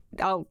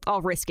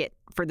I'll risk it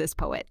for this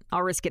poet.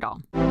 I'll risk it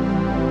all.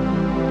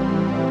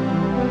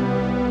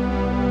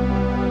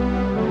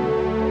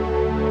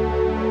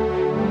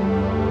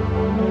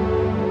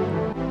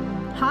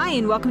 Hi,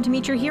 and welcome to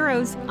Meet Your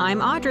Heroes.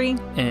 I'm Audrey.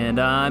 And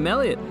I'm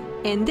Elliot.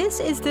 And this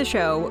is the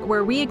show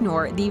where we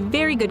ignore the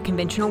very good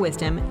conventional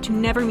wisdom to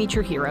never meet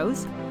your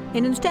heroes,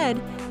 and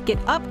instead get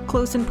up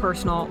close and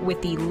personal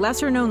with the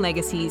lesser-known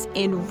legacies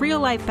and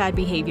real-life bad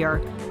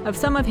behavior of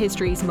some of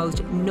history's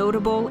most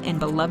notable and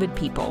beloved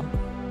people.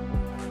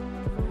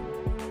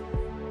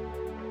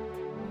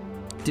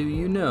 Do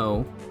you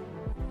know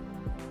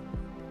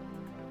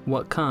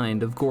what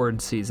kind of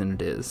gourd season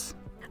it is?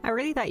 I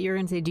really thought you were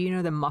going to say, do you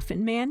know the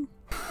Muffin Man?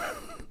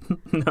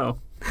 No.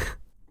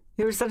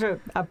 There was such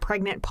a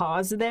pregnant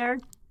pause there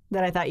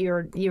that I thought you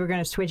were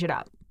going to switch it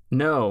up.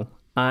 No,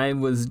 I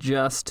was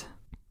just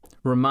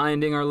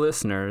reminding our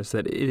listeners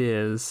that it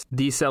is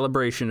the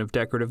celebration of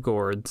decorative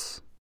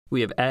gourds.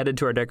 We have added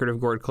to our decorative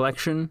gourd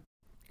collection.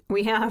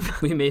 We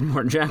have. We made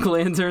more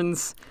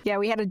jack-o'-lanterns. Yeah,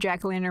 we had a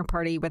jack-o'-lantern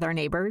party with our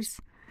neighbors.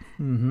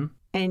 Mm-hmm.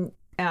 And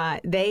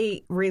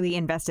they really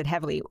invested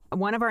heavily.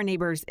 One of our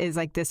neighbors is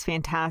like this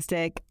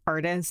fantastic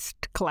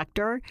artist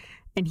collector,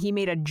 and he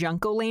made a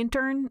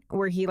Junk-o'-lantern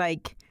where he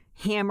like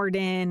hammered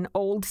in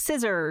old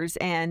scissors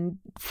and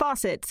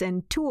faucets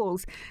and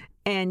tools.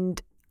 And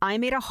I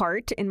made a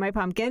heart in my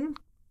pumpkin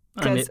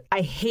because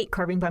I hate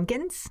carving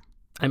pumpkins.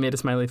 I made a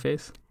smiley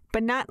face.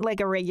 But not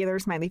like a regular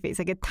smiley face,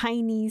 like a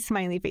tiny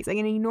smiley face, like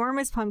an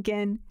enormous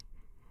pumpkin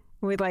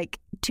with like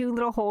two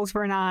little holes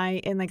for an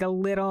eye and like a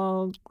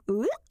little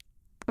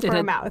for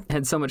a mouth. It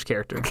had so much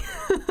character.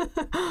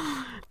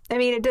 I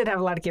mean, it did have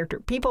a lot of character.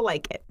 People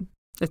like it.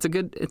 It's a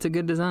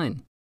good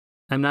design.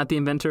 I'm not the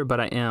inventor, but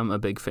I am a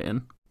big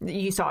fan.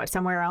 You saw it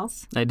somewhere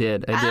else? I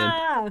did.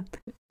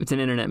 It's an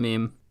internet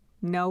meme.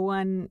 No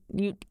one...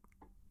 You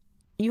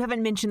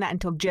haven't mentioned that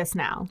until just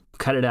now.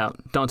 Cut it out.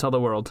 Don't tell the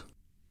world.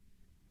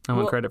 I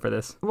want credit for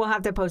this. We'll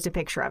have to post a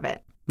picture of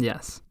it.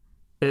 Yes.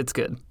 It's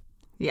good.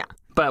 Yeah.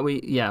 But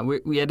we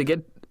had to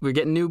get... We're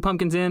getting new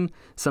pumpkins in.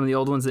 Some of the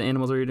old ones that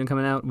animals are eating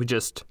coming out.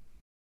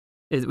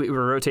 We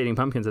were rotating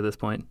pumpkins at this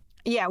point.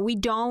 Yeah, we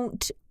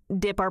don't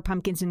dip our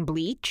pumpkins in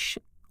bleach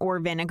or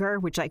vinegar,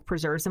 which like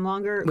preserves them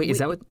longer. Wait, is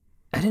that what...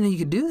 I didn't know you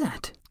could do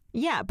that.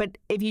 Yeah, but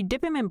if you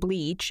dip them in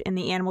bleach and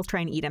the animals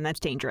try and eat them, that's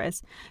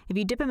dangerous. If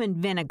you dip them in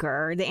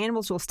vinegar, the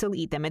animals will still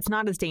eat them. It's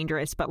not as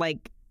dangerous, but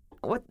like,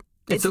 what?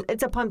 It's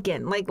a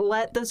pumpkin. Like,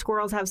 let the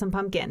squirrels have some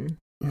pumpkin.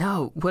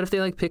 No. What if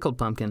they like pickled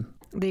pumpkin?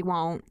 They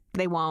won't.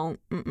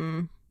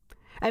 Mm-mm.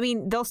 I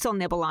mean, they'll still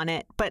nibble on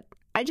it, but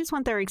I just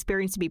want their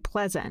experience to be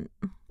pleasant.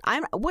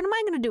 What am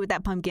I going to do with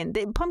that pumpkin?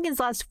 The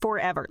pumpkins last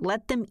forever.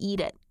 Let them eat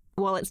it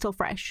while it's still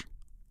fresh.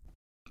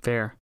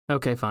 Fair.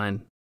 Okay,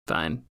 fine.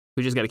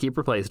 We just got to keep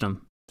replacing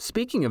them.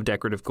 Speaking of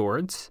decorative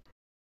gourds,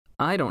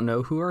 I don't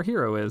know who our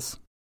hero is.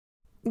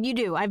 You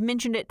do. I've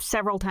mentioned it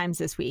several times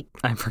this week.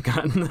 I've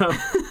forgotten, though.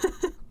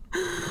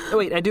 Oh,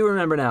 wait, I do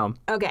remember now.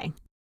 Okay.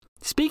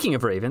 Speaking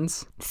of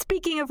ravens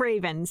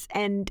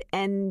and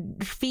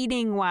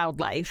feeding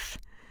wildlife,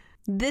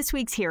 this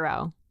week's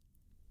hero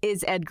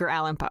is Edgar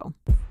Allan Poe.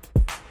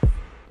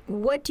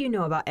 What do you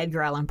know about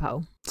Edgar Allan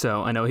Poe?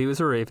 So I know he was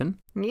a raven.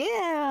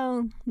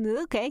 Yeah,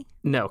 okay.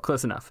 No,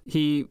 close enough.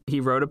 He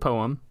wrote a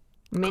poem.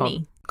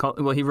 Many.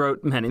 He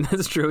wrote many.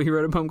 That's true. He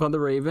wrote a poem called The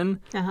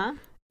Raven. Uh-huh.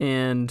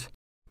 And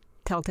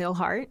Telltale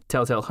Heart.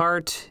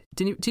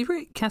 Did you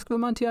write Cask of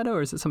Amontillado,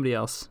 or is it somebody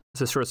else?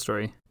 It's a short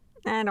story.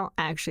 I don't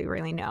actually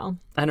really know.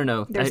 I don't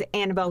know. There's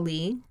Annabel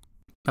Lee.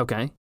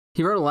 Okay.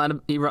 He wrote a lot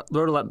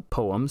of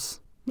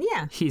poems.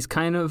 Yeah. He's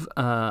kind of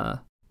a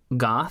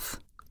goth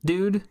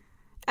dude.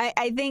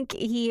 I think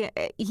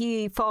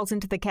he falls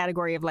into the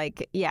category of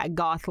like, yeah,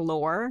 goth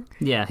lore.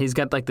 Yeah, he's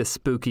got like this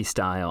spooky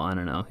style. I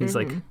don't know. He's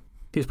like,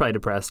 he's probably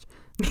depressed.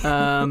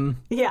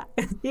 Yeah,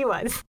 he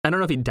was. I don't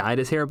know if he dyed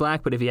his hair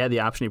black, but if he had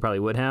the option, he probably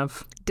would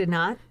have. Did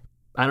not.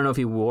 I don't know if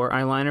he wore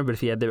eyeliner, but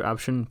if he had the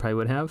option, probably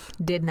would have.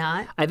 Did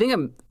not. I think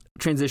I'm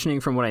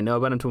transitioning from what I know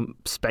about him to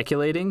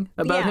speculating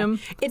about him.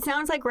 It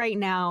sounds like right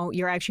now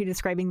you're actually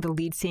describing the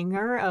lead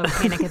singer of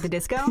Panic at the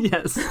Disco.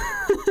 Yes.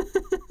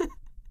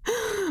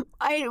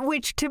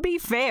 Which, to be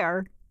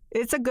fair,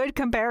 it's a good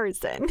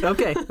comparison.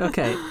 Okay.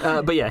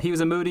 But yeah, he was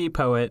a moody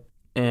poet,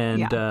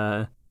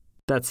 and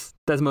that's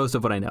most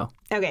of what I know.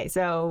 Okay,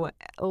 so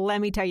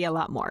let me tell you a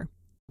lot more.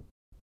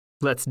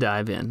 Let's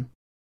dive in.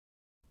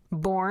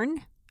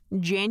 Born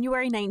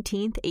January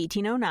 19th,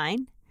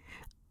 1809.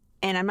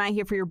 And I'm not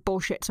here for your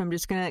bullshit, so I'm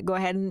just going to go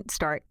ahead and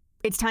start.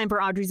 It's time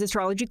for Audrey's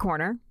Astrology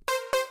Corner.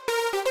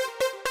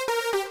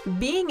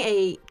 Being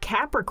a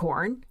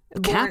Capricorn...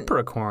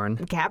 Capricorn,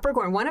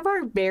 one of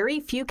our very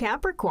few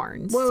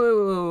Capricorns.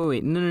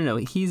 Wait. No.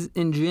 He's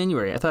in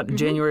January. I thought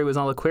January was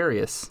all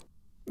Aquarius.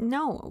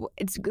 No,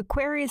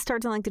 Aquarius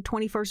starts on like the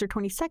 21st or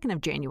 22nd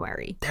of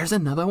January. There's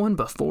another one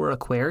before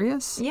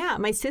Aquarius? Yeah,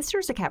 my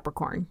sister's a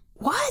Capricorn.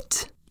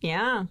 What?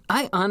 Yeah.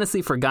 I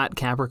honestly forgot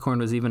Capricorn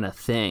was even a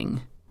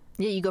thing.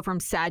 Yeah, you go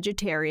from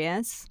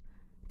Sagittarius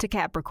to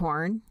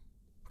Capricorn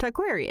to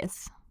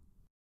Aquarius.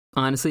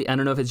 Honestly, I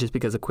don't know if it's just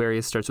because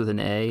Aquarius starts with an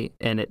A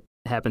and it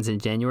happens in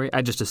January?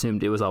 I just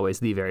assumed it was always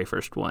the very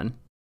first one.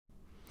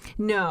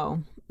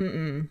 No.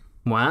 Mm-mm.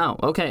 Wow.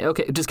 Okay.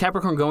 Does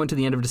Capricorn go into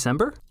the end of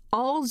December?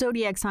 All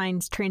zodiac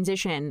signs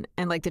transition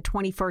in like the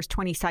 21st,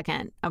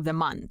 22nd of the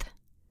month.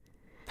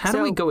 How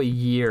do we go a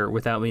year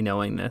without me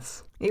knowing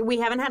this? We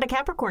haven't had a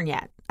Capricorn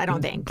yet, I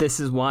don't think.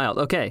 This is wild.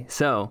 Okay,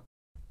 so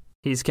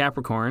he's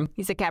Capricorn.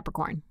 He's a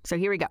Capricorn. So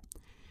here we go.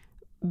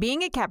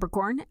 Being a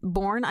Capricorn,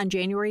 born on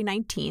January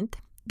 19th,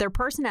 their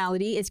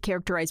personality is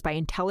characterized by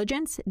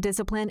intelligence,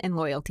 discipline, and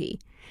loyalty.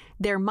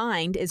 Their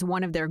mind is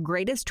one of their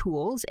greatest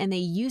tools, and they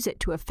use it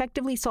to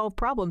effectively solve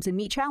problems and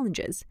meet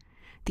challenges.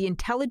 The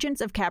intelligence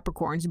of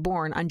Capricorns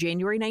born on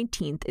January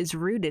 19th is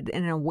rooted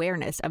in an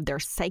awareness of their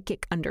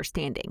psychic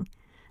understanding.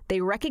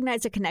 They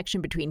recognize a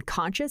connection between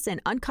conscious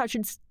and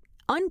unconscious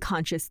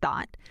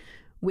thought,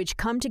 which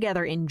come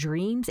together in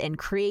dreams and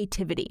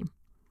creativity.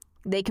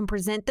 They can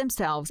present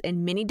themselves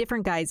in many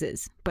different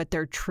guises, but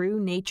their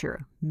true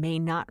nature may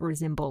not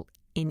resemble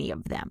any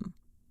of them.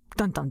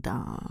 Dun dun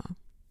dun.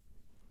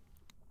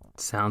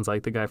 Sounds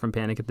like the guy from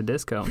Panic at the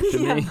Disco to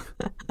me.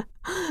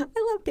 I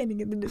love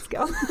Panic at the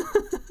Disco.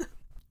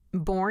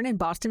 Born in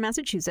Boston,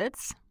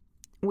 Massachusetts,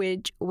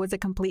 which was a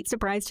complete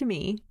surprise to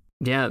me.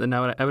 Yeah, then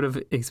I would have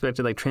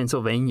expected like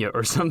Transylvania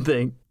or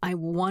something. I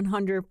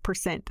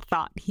 100%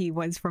 thought he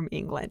was from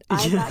England.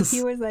 I thought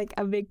he was like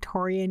a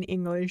Victorian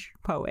English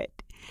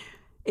poet.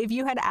 If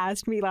you had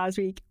asked me last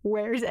week,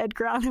 where's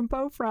Edgar Allan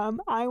Poe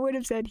from, I would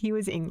have said he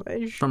was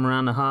English. From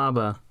around the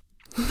harbor.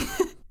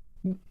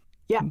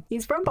 Yeah,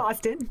 he's from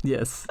Boston.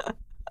 Yes.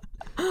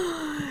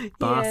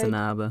 Boston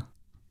harbor.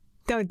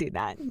 Don't do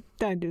that.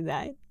 Don't do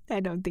that. I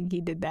don't think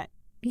he did that.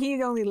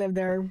 He only lived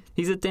there.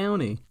 He's a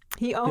Downey.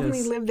 He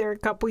only lived there a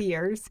couple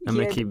years. I'm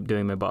going to keep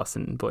doing my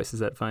Boston voice. Is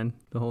that fine,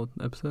 the whole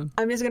episode?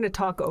 I'm just going to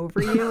talk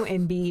over you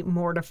and be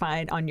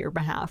mortified on your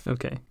behalf.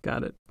 Okay,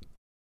 got it.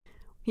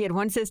 He had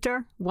one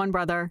sister, one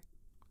brother.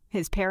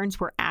 His parents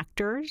were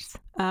actors.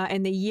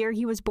 And the year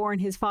he was born,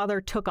 his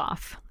father took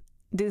off.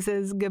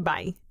 Deuces,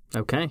 goodbye.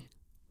 Okay.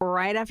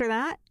 Right after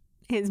that,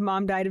 his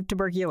mom died of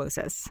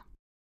tuberculosis.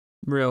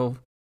 Real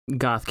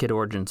goth kid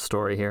origin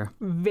story here.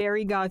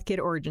 Very goth kid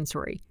origin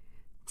story.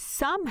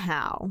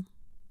 Somehow,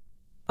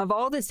 of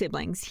all the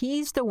siblings,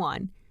 he's the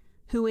one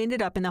who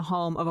ended up in the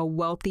home of a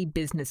wealthy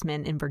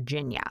businessman in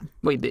Virginia.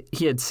 Wait,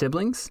 he had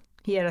siblings?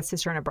 He had a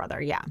sister and a brother,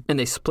 yeah. And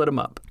they split him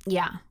up?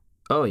 Yeah.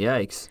 Oh,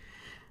 yikes.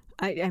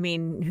 I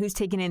mean, who's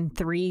taking in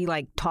 3,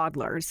 like,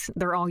 toddlers?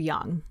 They're all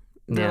young.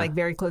 They're, like,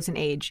 very close in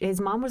age. His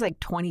mom was, like,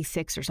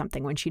 26 or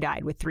something when she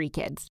died with 3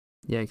 kids.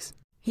 Yikes.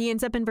 He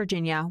ends up in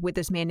Virginia with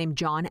this man named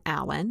John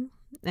Allen,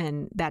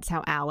 and that's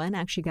how Allen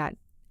actually got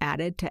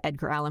added to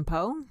Edgar Allan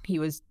Poe. He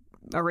was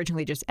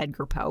originally just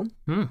Edgar Poe.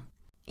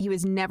 He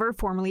was never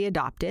formally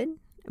adopted,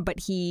 but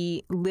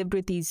he lived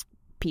with these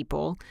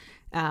people,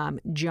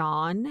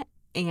 John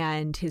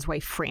and his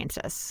wife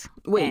Frances.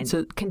 Wait,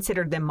 so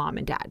considered them mom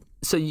and dad.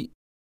 So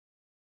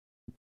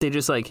they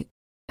just like,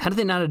 how do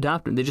they not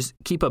adopt him? They just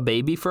keep a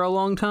baby for a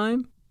long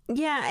time?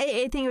 Yeah,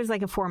 I think it was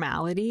like a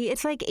formality.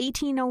 It's like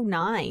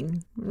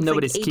 1809.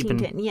 Nobody's like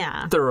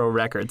keeping thorough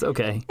records.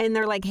 Okay. And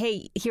they're like,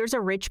 hey, here's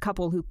a rich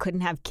couple who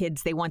couldn't have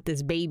kids. They want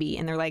this baby.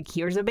 And they're like,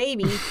 here's a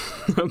baby.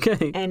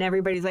 Okay. And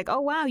everybody's like,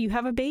 oh, wow, you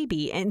have a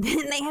baby. And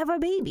then they have a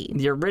baby.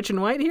 You're rich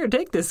and white? Here,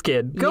 take this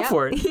kid. Go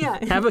for it.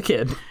 Yeah. Have a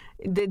kid.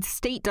 The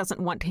state doesn't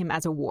want him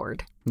as a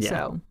ward. Yeah.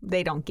 So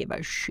they don't give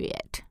a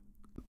shit.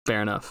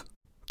 Fair enough.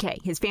 Okay,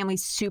 his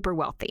family's super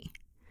wealthy.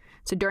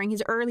 So during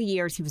his early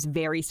years, he was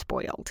very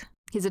spoiled.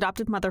 His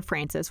adoptive mother,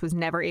 Frances, was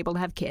never able to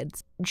have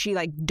kids. She,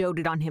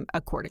 doted on him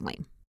accordingly.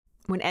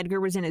 When Edgar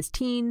was in his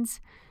teens,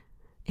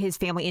 his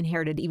family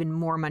inherited even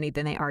more money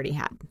than they already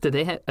had. Did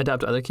they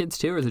adopt other kids,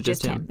 too, or is it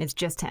just him? It's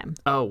just him.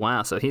 Oh,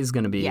 wow. So he's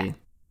going to be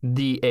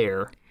the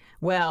heir.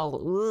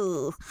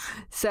 Well,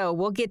 so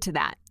we'll get to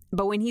that.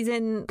 But when he's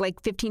in,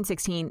 15,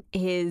 16,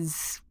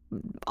 his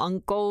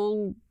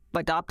uncle,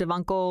 adoptive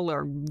uncle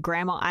or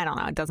grandma, I don't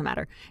know, it doesn't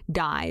matter,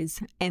 dies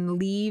and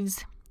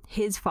leaves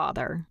his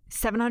father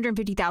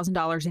 $750,000 in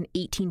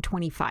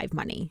 1825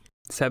 money.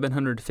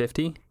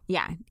 750?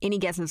 Yeah. Any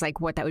guesses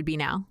what that would be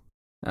now?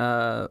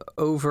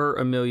 Over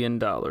 $1 million.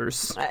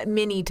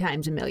 Many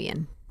times $1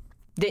 million.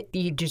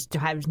 You just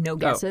have no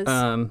guesses?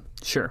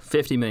 Sure.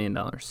 $50 million.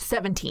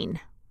 17.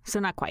 So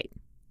not quite.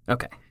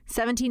 Okay.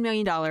 $17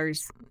 million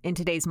in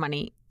today's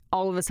money.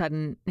 All of a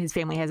sudden, his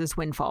family has this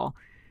windfall.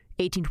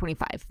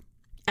 1825.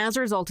 As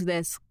a result of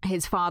this,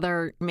 his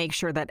father makes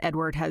sure that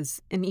Edward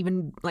has an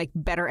even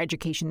better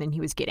education than he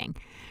was getting.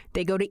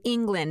 They go to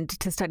England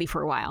to study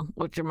for a while,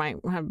 which might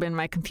have been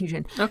my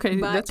confusion. Okay,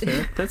 but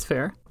that's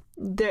fair.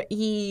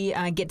 He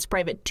gets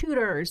private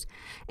tutors,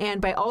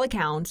 and by all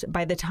accounts,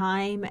 by the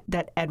time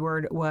that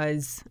Edward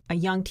was a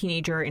young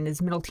teenager in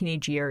his middle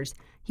teenage years,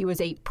 he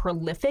was a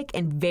prolific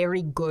and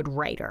very good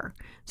writer.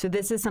 So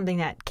this is something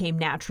that came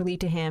naturally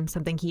to him,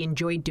 something he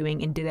enjoyed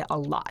doing and did it a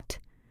lot.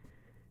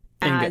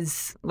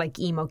 as like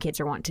emo kids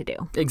are wont to do.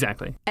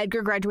 Exactly.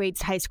 Edgar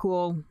graduates high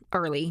school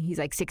early. He's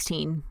like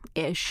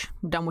 16-ish,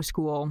 done with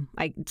school.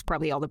 It's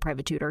probably all the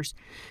private tutors.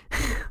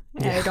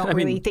 And I don't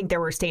really think there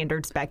were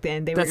standards back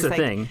then. They were That's just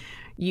the like, thing.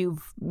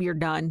 You're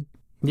done.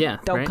 Yeah.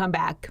 Don't come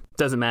back.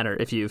 Doesn't matter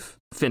if you've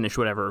finished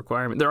whatever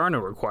requirement. There are no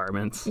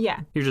requirements. Yeah.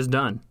 You're just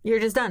done. You're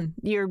just done.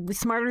 You're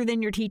smarter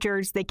than your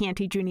teachers. They can't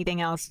teach you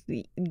anything else.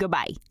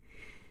 Goodbye.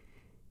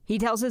 He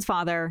tells his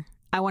father,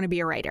 I want to be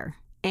a writer.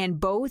 And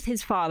both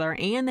his father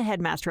and the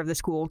headmaster of the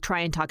school try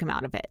and talk him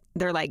out of it.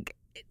 They're like,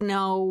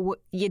 no,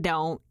 you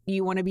don't.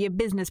 You want to be a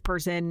business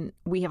person.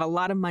 We have a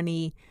lot of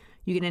money.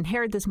 You can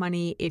inherit this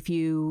money if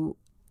you,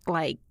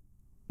 like,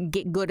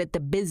 get good at the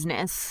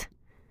business.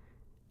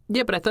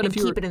 Yeah, but I thought and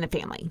keep it in the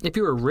family. If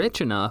you were rich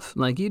enough,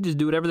 like, you just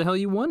do whatever the hell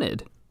you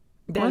wanted.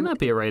 Why not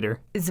be a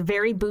writer? It's a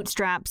very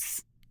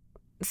bootstraps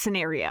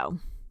scenario.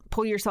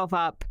 Pull yourself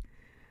up.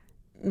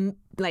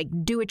 Like,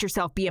 do it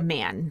yourself. Be a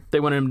man.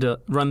 They wanted him to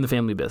run the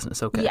family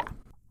business. Okay. Yeah.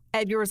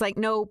 Edgar was like,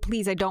 no,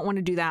 please, I don't want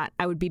to do that.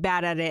 I would be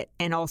bad at it.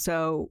 And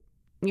also,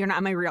 you're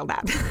not my real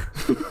dad.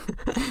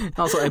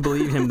 Also, I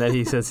believe him that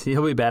he says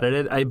he'll be bad at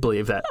it. I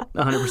believe that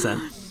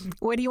 100%.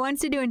 What he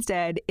wants to do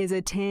instead is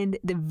attend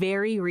the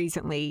very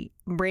recently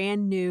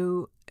brand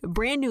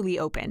newly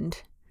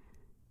opened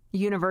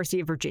University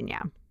of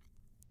Virginia.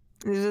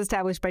 This was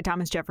established by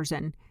Thomas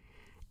Jefferson.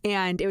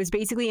 And it was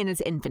basically in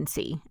its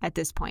infancy at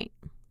this point.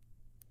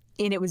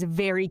 And it was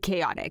very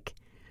chaotic.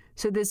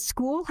 So this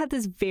school had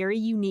this very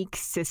unique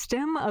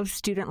system of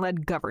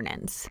student-led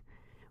governance,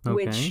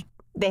 which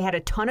they had a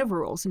ton of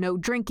rules. No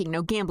drinking,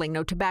 no gambling,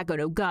 no tobacco,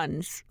 no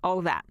guns, all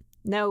of that.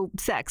 No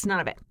sex, none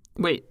of it.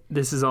 Wait,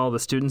 this is all the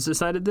students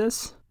decided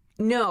this?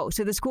 No.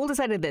 So the school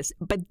decided this.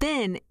 But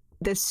then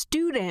the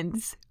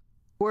students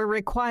were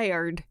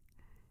required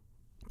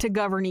to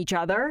govern each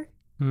other.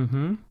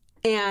 Mm-hmm.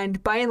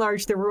 And by and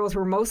large, the rules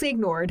were mostly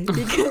ignored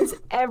because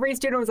every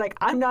student was like,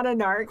 I'm not a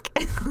narc.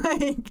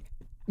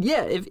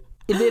 Yeah, if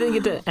they didn't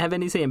get to have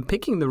any say in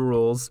picking the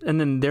rules, and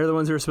then they're the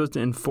ones who are supposed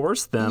to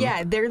enforce them.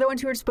 Yeah, they're the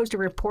ones who are supposed to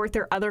report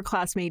their other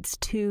classmates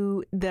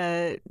to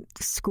the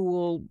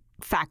school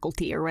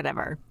faculty or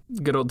whatever.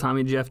 Good old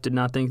Tommy Jeff did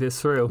not think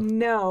this through.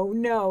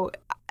 No.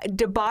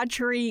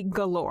 Debauchery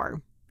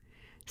galore.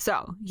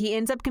 So he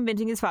ends up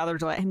convincing his father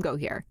to let him go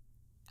here.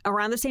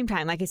 Around the same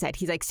time, like I said,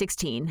 he's like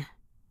 16.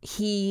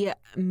 He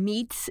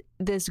meets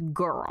this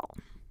girl,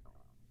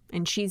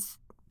 and she's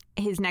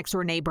his next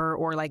door neighbor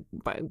or like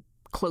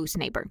close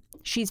neighbor.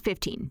 She's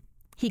 15.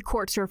 He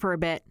courts her for a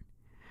bit.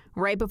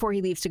 Right before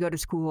he leaves to go to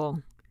school,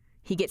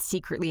 he gets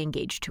secretly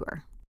engaged to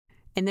her.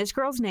 And this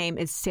girl's name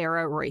is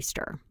Sarah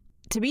Royster.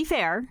 To be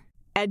fair,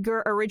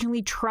 Edgar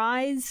originally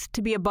tries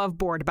to be above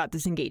board about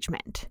this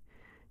engagement.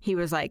 He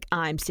was like,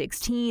 I'm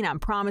 16, I'm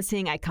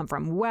promising, I come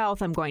from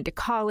wealth, I'm going to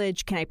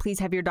college. Can I please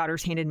have your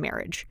daughter's hand in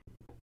marriage?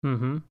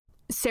 Mm-hmm.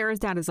 Sarah's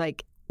dad is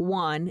like,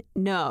 1,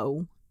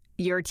 no,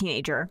 you're a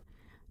teenager.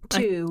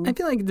 2, I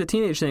feel like the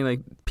teenage thing,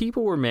 like,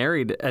 people were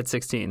married at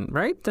 16,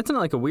 right? That's not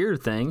like a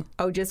weird thing.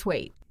 Oh, just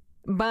wait.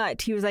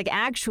 But he was like,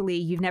 actually,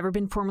 you've never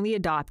been formally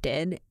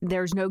adopted.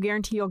 There's no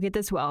guarantee you'll get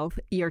this wealth.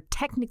 You're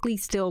technically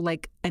still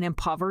like an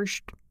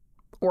impoverished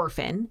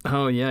orphan.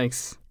 Oh,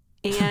 yikes.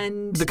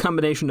 And the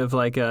combination of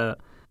like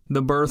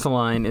the birth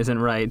line isn't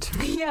right.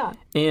 Yeah.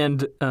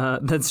 And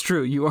that's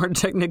true. You aren't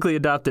technically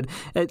adopted.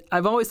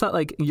 I've always thought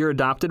like you're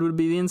adopted would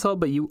be the insult,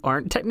 but you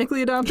aren't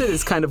technically adopted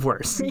is kind of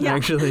worse,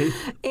 actually.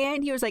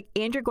 And he was like,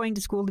 and you're going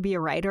to school to be a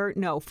writer?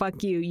 No,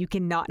 fuck you. You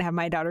cannot have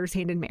my daughter's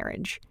hand in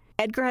marriage.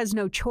 Edgar has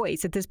no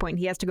choice at this point.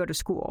 He has to go to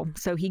school.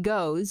 So he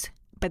goes,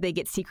 but they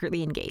get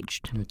secretly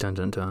engaged. Dun,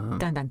 dun, dun.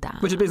 Dun, dun, dun.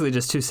 Which is basically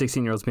just two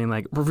 16-year-olds being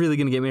like, we're really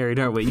going to get married,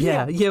 aren't we?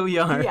 Yeah, we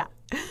are. Yeah.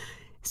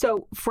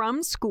 So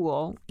from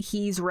school,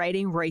 he's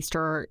writing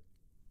Royster,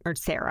 or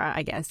Sarah,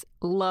 I guess,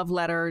 love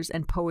letters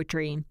and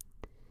poetry.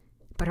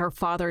 But her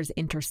father is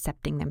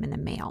intercepting them in the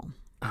mail.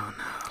 Oh,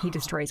 no. He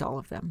destroys all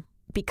of them.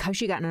 Because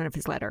she got none of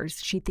his letters,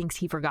 she thinks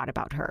he forgot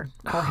about her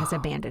or has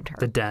abandoned her.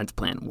 The dad's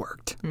plan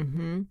worked.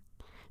 Mm-hmm.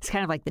 It's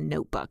kind of like The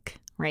Notebook,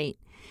 right?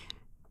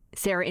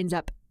 Sarah ends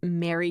up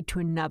married to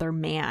another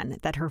man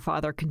that her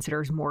father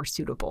considers more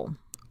suitable.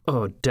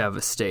 Oh,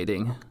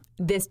 devastating.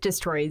 This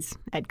destroys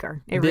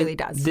Edgar. It really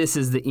does. This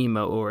is the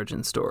emo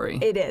origin story.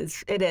 It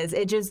is.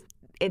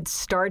 It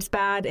starts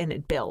bad and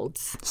it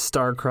builds.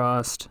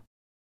 Star-crossed,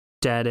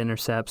 dad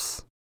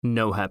intercepts,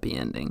 no happy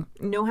ending.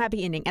 No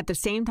happy ending. At the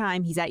same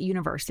time, he's at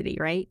university,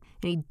 right?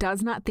 And he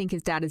does not think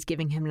his dad is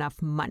giving him enough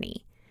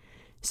money.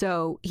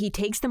 So he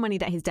takes the money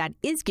that his dad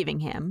is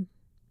giving him,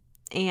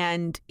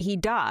 and he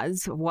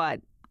does what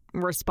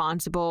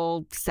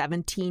responsible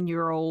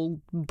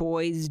 17-year-old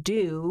boys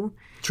do.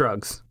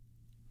 Drugs.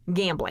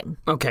 Gambling.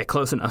 Okay,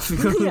 close enough.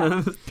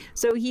 Yeah.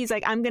 So he's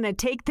like, I'm going to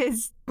take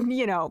this,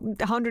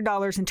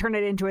 $100 and turn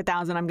it into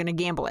 $1,000. I'm going to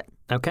gamble it.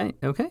 Okay.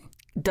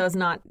 Does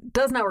not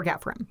work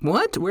out for him.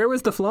 What? Where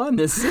was the flaw in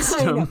this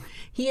system?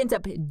 He ends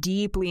up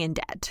deeply in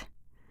debt.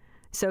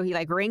 So he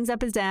rings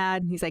up his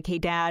dad. He's like, hey,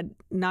 Dad,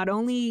 not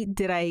only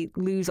did I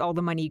lose all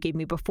the money you gave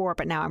me before,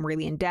 but now I'm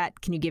really in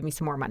debt. Can you give me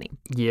some more money?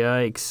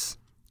 Yikes.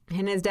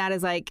 And his dad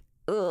is like,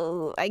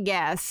 I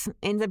guess.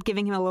 Ends up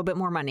giving him a little bit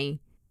more money.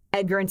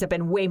 Edgar ends up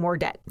in way more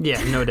debt.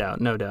 Yeah, no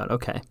doubt.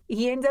 Okay.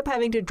 He ends up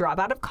having to drop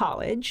out of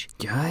college.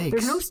 Yikes.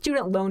 There's no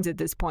student loans at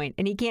this point,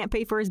 and he can't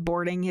pay for his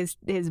boarding, his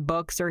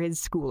books, or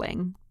his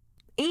schooling.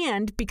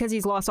 And because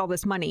he's lost all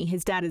this money,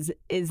 his dad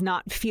is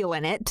not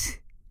feeling it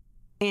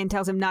and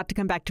tells him not to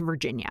come back to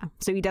Virginia.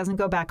 So he doesn't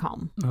go back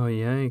home. Oh,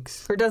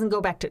 yikes. Or doesn't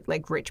go back to,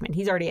 like, Richmond.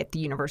 He's already at the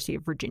University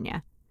of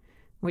Virginia,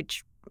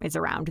 which is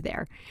around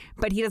there.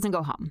 But he doesn't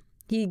go home.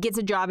 He gets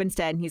a job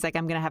instead, and he's like,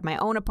 I'm going to have my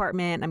own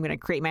apartment. I'm going to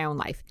create my own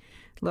life.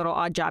 Little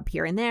odd job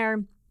here and there.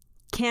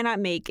 Cannot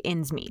make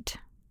ends meet.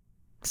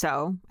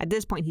 So at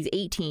this point, he's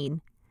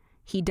 18.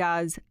 He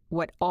does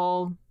what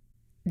all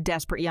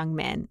desperate young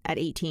men at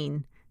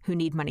 18 who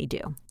need money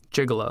do.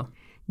 Gigolo.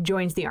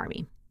 Joins the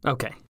army.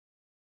 Okay.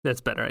 That's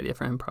a better idea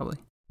for him, probably.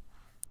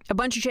 A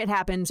bunch of shit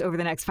happens over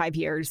the next 5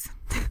 years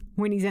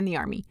when he's in the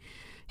army.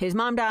 His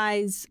mom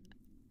dies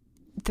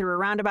through a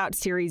roundabout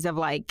series of,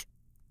 like,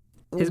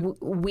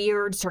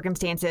 weird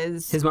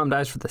circumstances. His mom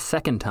dies for the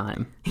second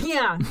time.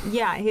 Yeah.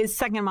 His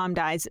second mom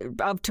dies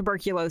of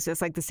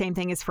tuberculosis, like the same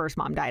thing his first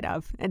mom died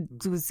of.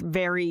 It was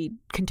very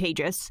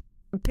contagious.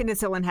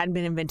 Penicillin hadn't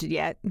been invented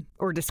yet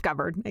or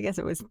discovered. I guess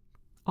it was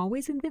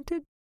always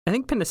invented. I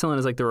think penicillin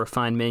is like the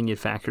refined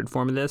manufactured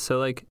form of this. So,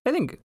 like, I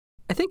think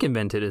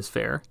invented is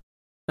fair.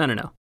 I don't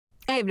know.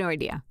 I have no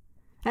idea.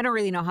 I don't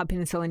really know how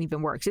penicillin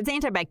even works. It's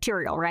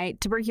antibacterial, right?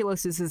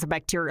 Tuberculosis is a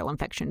bacterial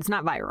infection. It's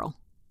not viral.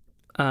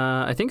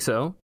 I think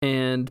so.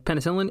 And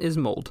penicillin is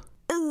mold.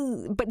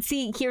 Ooh, but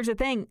see, here's the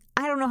thing.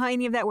 I don't know how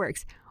any of that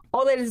works.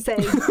 All that is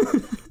to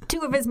say,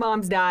 2 of his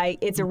moms die.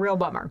 It's a real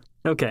bummer.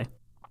 Okay.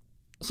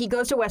 He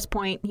goes to West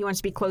Point. He wants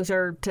to be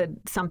closer to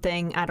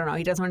something. I don't know.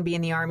 He doesn't want to be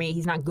in the army.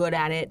 He's not good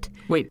at it.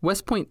 Wait,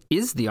 West Point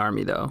is the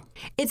army, though.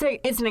 It's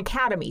an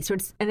academy, so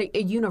it's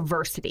a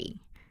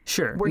university.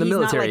 Sure, the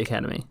military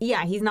academy.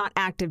 Yeah, he's not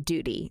active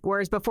duty,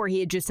 whereas before he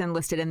had just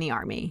enlisted in the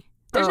army.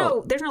 There's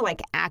no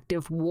like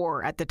active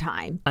war at the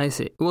time. I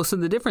see. Well, so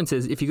the difference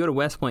is if you go to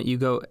West Point, you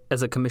go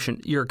as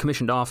you're a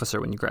commissioned officer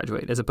when you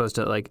graduate, as opposed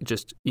to like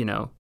just,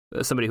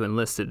 somebody who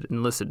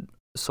enlisted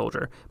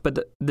soldier. But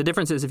the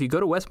difference is if you go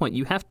to West Point,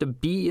 you have to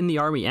be in the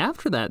army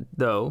after that,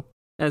 though,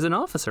 as an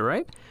officer,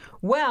 right?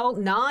 Well,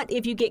 not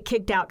if you get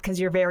kicked out because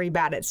you're very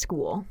bad at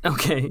school.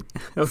 Okay.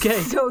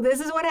 So this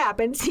is what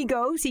happens. He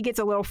gets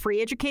a little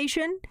free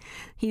education.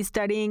 He's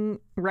studying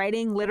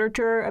writing,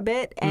 literature a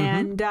bit,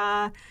 and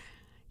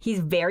he's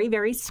very,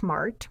 very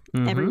smart.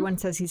 Mm-hmm. Everyone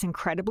says he's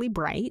incredibly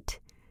bright,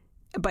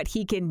 but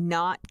he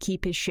cannot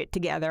keep his shit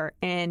together,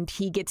 and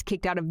he gets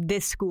kicked out of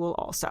this school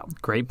also.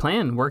 Great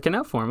plan. Working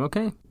out for him.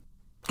 Okay.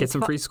 Get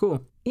some free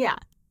school. Yeah.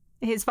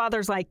 His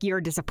father's like, you're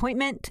a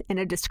disappointment and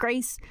a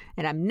disgrace,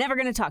 and I'm never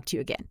going to talk to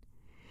you again.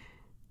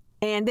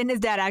 And then his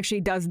dad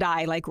actually does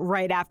die, like,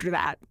 right after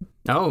that.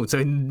 Oh,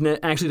 so he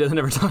actually doesn't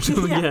ever talk to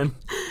him again.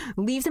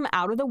 Leaves him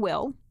out of the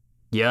will.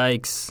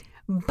 Yikes.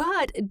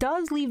 But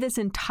does leave this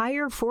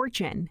entire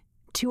fortune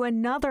to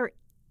another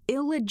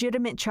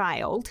illegitimate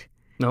child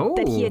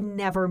that he had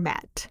never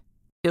met.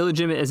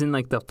 Illegitimate as in,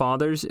 like, the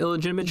father's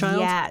illegitimate child?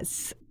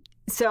 Yes.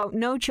 So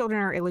no children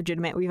are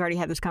illegitimate. We've already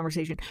had this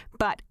conversation.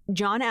 But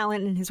John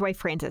Allen and his wife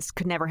Frances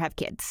could never have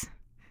kids.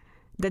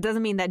 That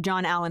doesn't mean that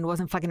John Allen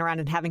wasn't fucking around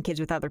and having kids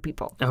with other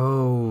people.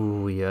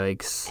 Oh,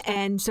 yikes.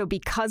 And so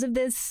because of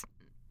this,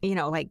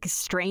 like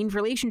strained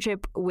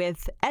relationship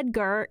with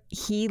Edgar,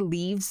 he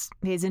leaves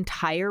his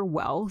entire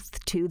wealth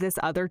to this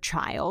other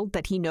child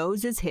that he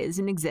knows is his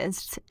and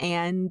exists,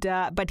 and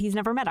but he's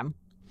never met him.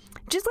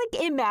 Just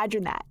like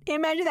imagine that.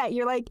 Imagine that.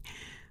 You're like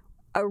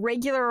a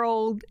regular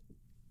old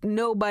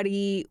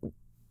nobody,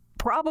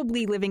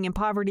 probably living in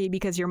poverty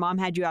because your mom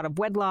had you out of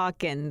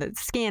wedlock and the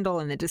scandal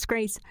and the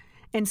disgrace,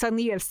 and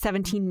suddenly you have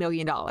 $17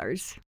 million.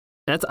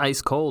 That's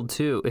ice cold,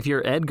 too. If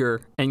you're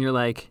Edgar and you're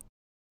like,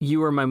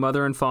 you are my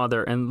mother and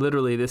father, and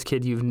literally this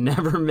kid you've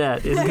never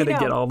met is going to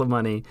get all the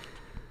money.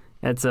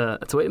 It's a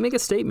way to make a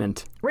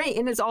statement. Right,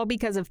 and it's all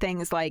because of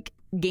things like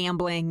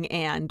gambling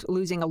and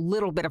losing a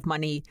little bit of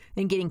money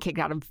and getting kicked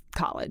out of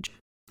college.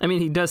 I mean,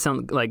 he does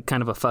sound like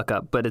kind of a fuck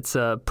up, but it's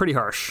pretty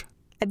harsh.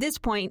 At this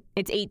point,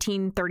 it's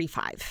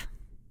 1835.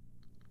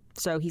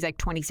 So he's like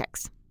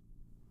 26.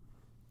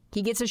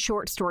 He gets a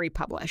short story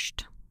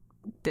published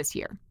this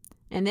year,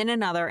 and then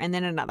another, and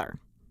then another.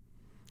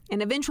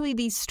 And eventually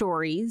these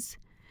stories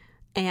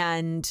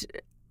and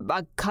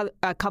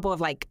a couple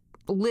of like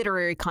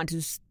literary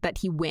contests that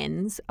he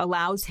wins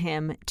allows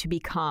him to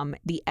become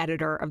the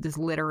editor of this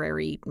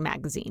literary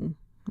magazine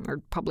or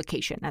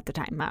publication at the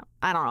time.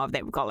 I don't know if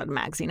they would call it a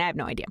magazine. I have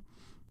no idea.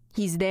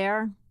 He's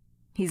there.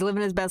 He's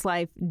living his best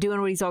life, doing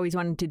what he's always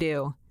wanted to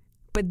do.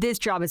 But this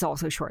job is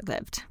also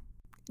short-lived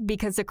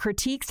because the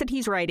critiques that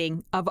he's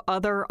writing of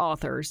other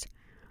authors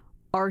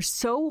are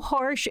so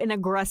harsh and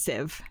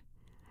aggressive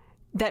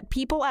that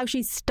people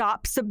actually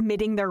stop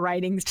submitting their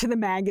writings to the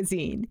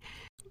magazine.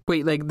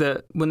 Wait, like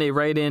when they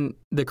write in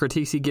the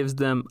critiques he gives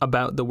them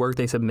about the work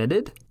they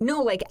submitted?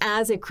 No, like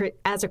as a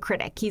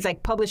critic. He's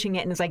like publishing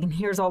it and it's like, and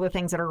here's all the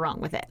things that are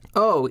wrong with it.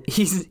 Oh,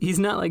 he's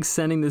not like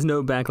sending this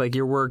note back like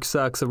your work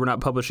sucks so we're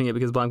not publishing it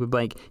because blank with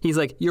blank. He's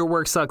like, your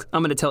work sucks.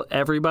 I'm going to tell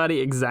everybody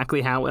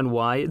exactly how and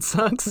why it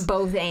sucks.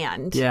 Both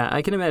and. Yeah,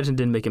 I can imagine it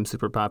didn't make him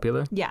super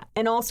popular. Yeah.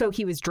 And also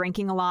he was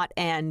drinking a lot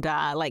and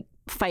like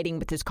fighting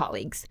with his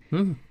colleagues.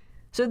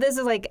 So this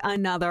is like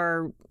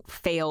another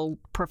failed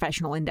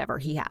professional endeavor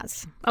he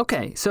has.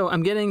 Okay, so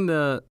I'm getting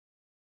the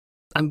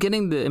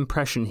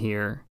impression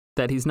here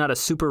that he's not a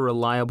super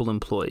reliable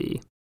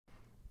employee.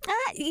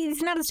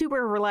 He's not a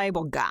super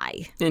reliable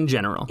guy. In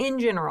general.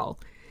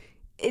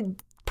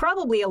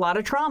 Probably a lot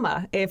of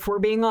trauma, if we're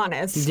being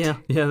honest. Yeah,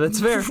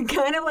 that's fair. It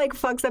kind of like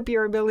fucks up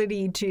your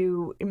ability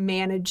to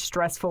manage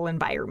stressful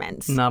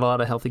environments. Not a lot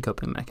of healthy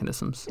coping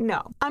mechanisms.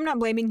 No, I'm not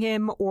blaming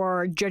him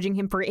or judging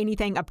him for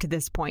anything up to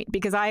this point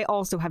because I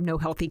also have no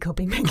healthy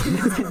coping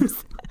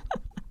mechanisms.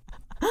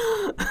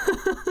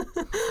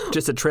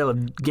 Just a trail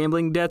of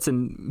gambling debts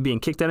and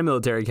being kicked out of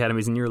military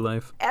academies in your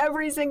life.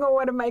 Every single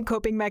one of my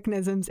coping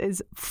mechanisms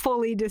is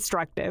fully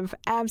destructive.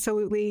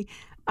 Absolutely.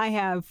 I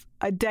have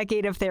a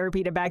decade of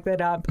therapy to back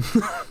that up.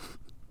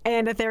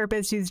 And a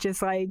therapist who's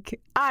just like,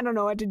 I don't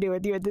know what to do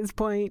with you at this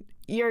point.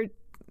 You're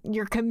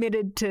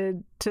committed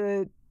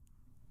to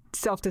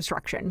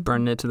self-destruction.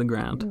 Burn it to the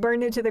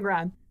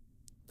ground.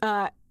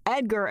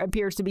 Edgar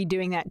appears to be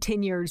doing that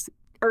 10 years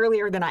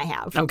earlier than I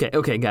have.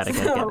 Okay, got it.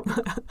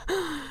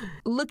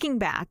 Looking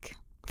back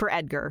for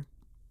Edgar,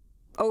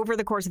 over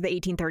the course of the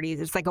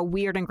 1830s, it's like a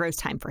weird and gross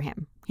time for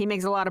him. He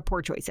makes a lot of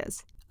poor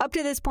choices. Up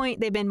to this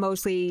point, they've been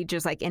mostly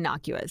just like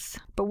innocuous.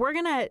 But we're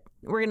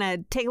gonna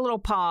take a little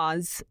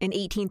pause in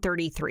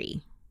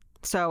 1833.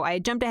 So I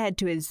jumped ahead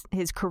to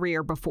his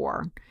career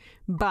before,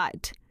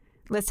 but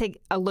let's take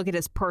a look at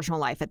his personal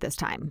life at this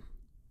time.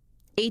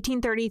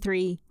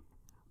 1833,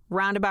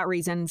 roundabout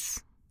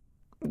reasons,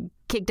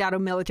 kicked out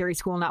of military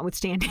school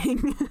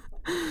notwithstanding,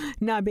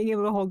 not being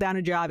able to hold down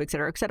a job, et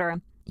cetera, et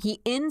cetera. He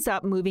ends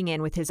up moving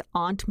in with his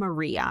Aunt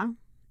Maria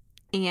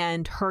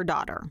and her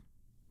daughter,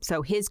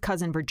 so his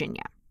cousin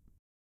Virginia.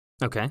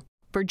 Okay.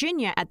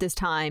 Virginia at this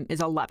time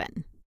is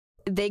 11.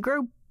 They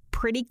grow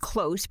pretty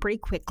close pretty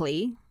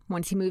quickly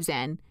once he moves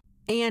in,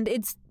 and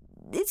it's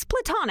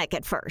platonic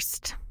at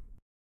first.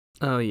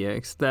 Oh,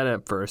 yikes.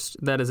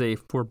 That is a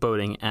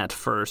foreboding at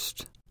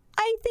first.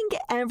 I think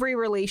every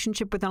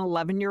relationship with an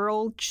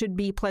 11-year-old should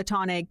be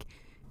platonic.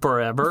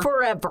 Forever?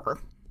 Forever.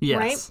 Yes.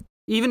 Right?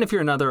 Even if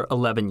you're another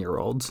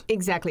 11-year-old.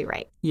 Exactly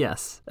right.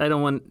 Yes.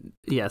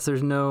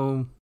 There's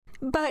no...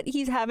 But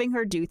he's having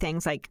her do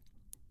things like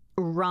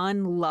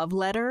run love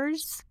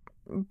letters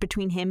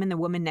between him and the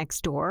woman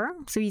next door.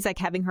 So he's like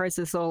having her as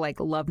this little like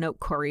love note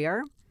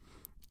courier.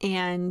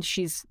 And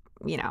she's,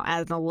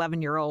 as an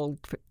 11-year-old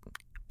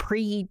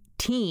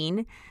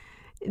pre-teen,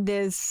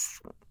 this,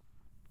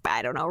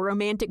 I don't know,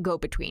 romantic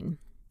go-between.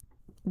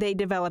 They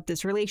develop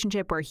this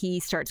relationship where he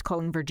starts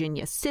calling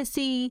Virginia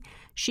Sissy.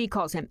 She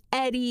calls him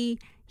Eddie.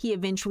 He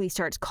eventually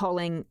starts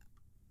calling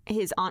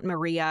his Aunt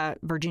Maria,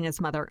 Virginia's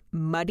mother,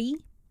 Muddy.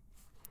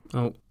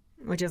 Oh.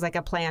 Which is like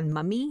a play on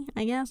mummy,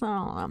 I guess. I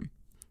don't know.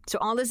 So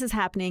all this is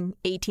happening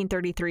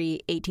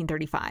 1833,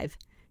 1835.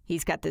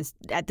 He's got this,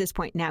 at this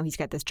point now, he's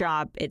got this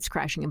job. It's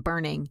crashing and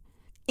burning.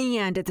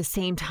 And at the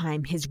same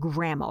time, his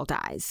grandma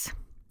dies.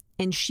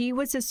 And she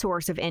was a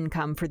source of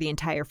income for the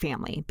entire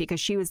family because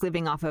she was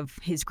living off of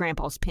his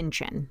grandpa's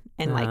pension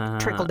and like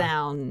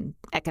trickle-down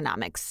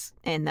economics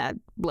in the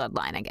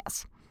bloodline, I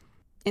guess.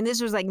 And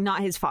this was like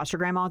not his foster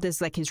grandma. This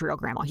is like his real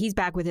grandma. He's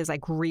back with his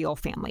like real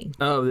family.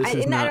 Oh, this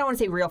is not... I don't want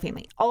to say real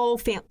family. All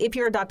if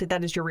you're adopted,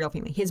 that is your real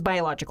family. His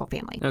biological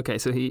family. Okay,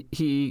 so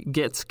he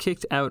gets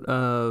kicked out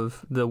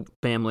of the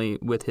family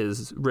with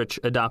his rich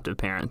adoptive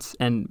parents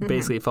and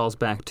basically falls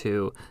back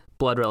to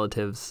blood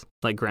relatives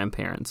like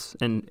grandparents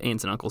and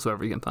aunts and uncles,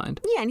 whoever you can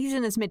find. Yeah, and he's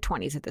in his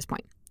mid-20s at this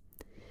point.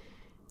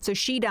 So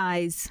she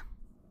dies.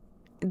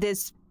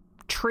 This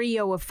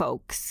trio of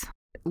folks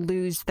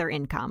lose their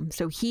income.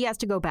 So he has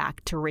to go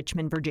back to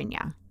Richmond,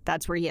 Virginia.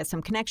 That's where he has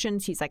some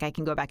connections. He's like, I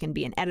can go back and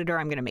be an editor.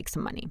 I'm going to make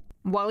some money.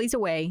 While he's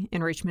away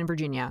in Richmond,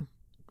 Virginia,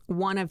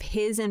 one of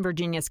his and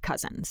Virginia's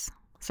cousins,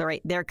 so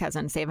right, their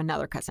cousins, they have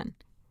another cousin,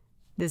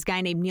 this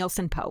guy named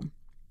Nielsen Poe.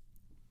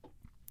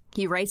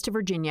 He writes to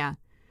Virginia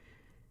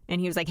and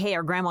he was like, hey,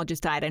 our grandma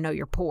just died. I know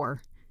you're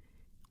poor.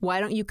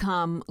 Why don't you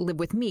come live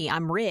with me?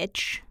 I'm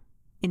rich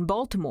in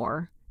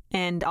Baltimore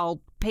and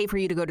I'll pay for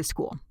you to go to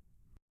school.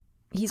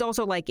 He's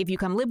also like, if you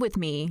come live with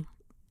me,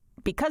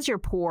 because you're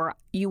poor,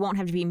 you won't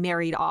have to be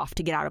married off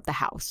to get out of the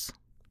house,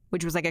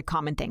 which was like a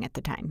common thing at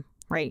the time,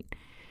 right?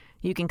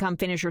 You can come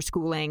finish your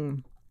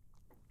schooling.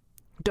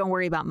 Don't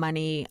worry about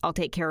money. I'll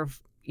take care of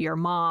your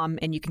mom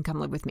and you can come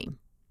live with me.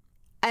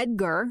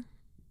 Edgar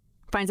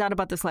finds out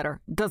about this letter,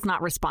 does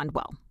not respond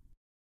well.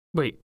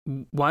 Wait,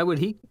 why would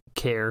he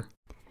care?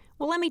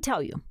 Well, let me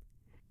tell you.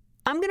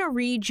 I'm going to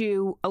read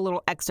you a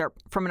little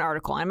excerpt from an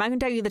article. I'm not going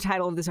to tell you the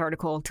title of this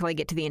article until I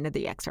get to the end of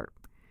the excerpt.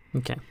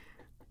 Okay.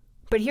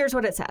 But here's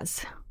what it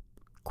says.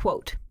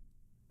 Quote,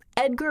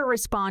 Edgar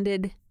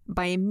responded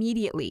by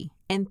immediately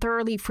and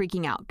thoroughly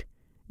freaking out,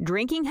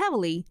 drinking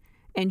heavily,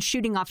 and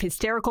shooting off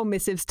hysterical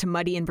missives to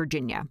Muddy in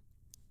Virginia.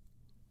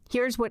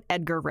 Here's what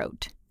Edgar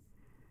wrote.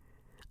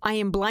 I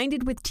am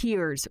blinded with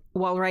tears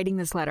while writing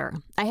this letter.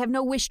 I have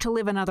no wish to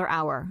live another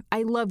hour.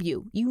 I love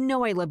you. You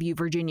know I love you,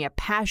 Virginia,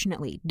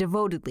 passionately,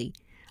 devotedly.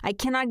 I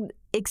cannot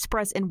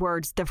express in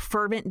words the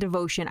fervent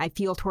devotion I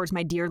feel towards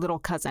my dear little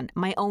cousin,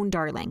 my own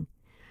darling.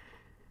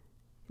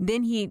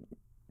 Then he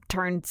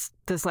turns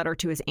this letter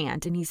to his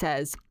aunt and he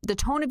says, the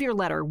tone of your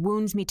letter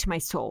wounds me to my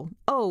soul.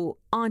 Oh,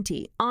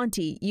 auntie,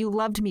 you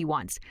loved me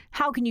once.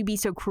 How can you be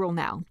so cruel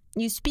now?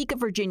 You speak of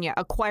Virginia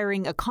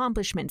acquiring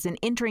accomplishments and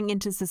entering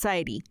into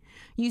society.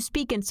 You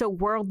speak in so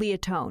worldly a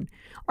tone.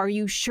 Are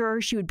you sure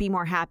she would be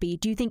more happy?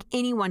 Do you think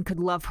anyone could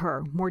love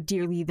her more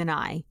dearly than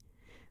I?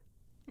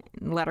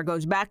 The letter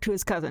goes back to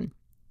his cousin.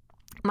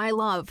 My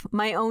love,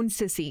 my own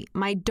sissy,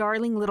 my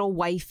darling little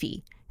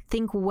wifey,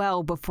 think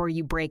well before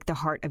you break the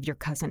heart of your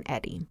cousin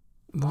Eddie.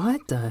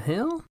 What the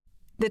hell?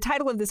 The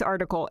title of this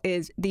article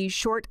is The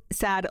Short,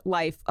 Sad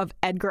Life of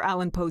Edgar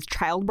Allan Poe's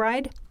Child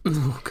Bride.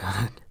 Oh,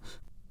 God.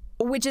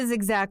 Which is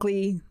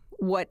exactly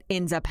what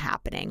ends up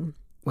happening.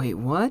 Wait,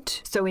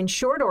 what? So in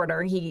short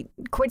order, he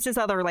quits this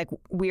other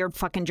weird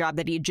fucking job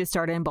that he had just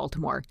started in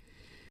Baltimore,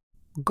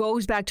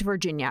 goes back to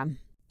Virginia,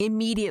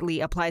 immediately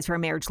applies for a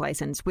marriage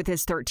license with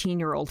his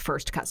 13-year-old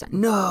first cousin.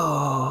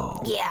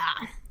 No.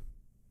 Yeah.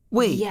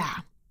 Wait. Yeah.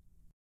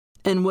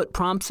 And what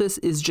prompts this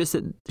is just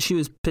that she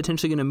was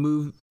potentially going to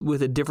move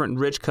with a different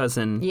rich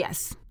cousin.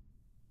 Yes.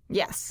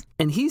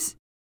 And he's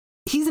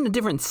in a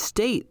different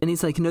state, and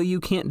he's like, no,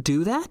 you can't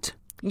do that?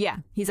 Yeah.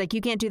 He's like,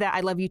 you can't do that. I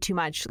love you too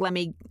much. Let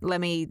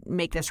me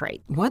make this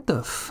right. What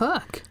the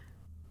fuck?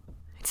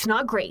 It's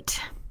not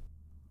great.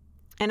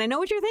 And I know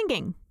what you're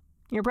thinking.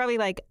 You're probably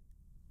like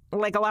a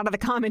lot of the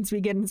comments we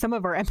get in some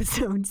of our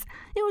episodes.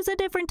 It was a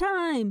different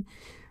time.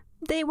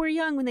 They were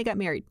young when they got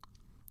married.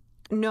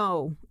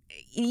 No.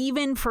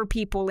 Even for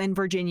people in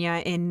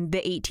Virginia in the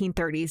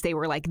 1830s, they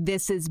were like,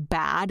 this is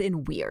bad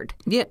and weird.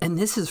 Yeah, and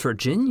this is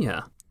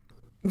Virginia.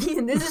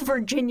 Yeah, this is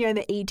Virginia in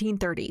the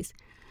 1830s.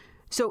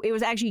 So it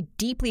was actually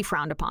deeply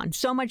frowned upon,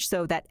 so much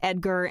so that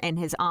Edgar and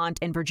his aunt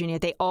and Virginia,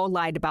 they all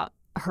lied about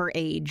her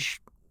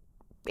age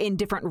in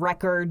different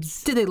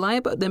records. Did they lie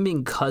about them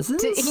being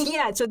cousins?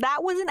 Yeah, so that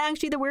wasn't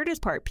actually the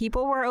weirdest part.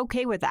 People were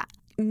okay with that.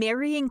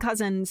 Marrying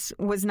cousins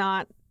was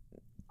not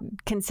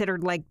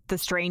considered like the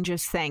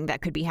strangest thing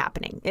that could be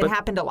happening. It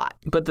happened a lot.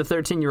 But the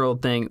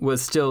 13-year-old thing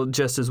was still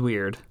just as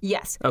weird.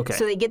 Yes. Okay.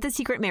 So they get the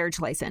secret marriage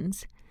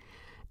license,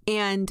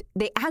 and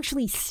they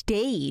actually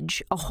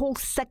stage a whole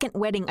second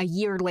wedding a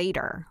year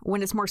later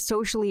when it's more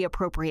socially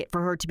appropriate for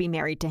her to be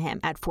married to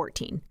him at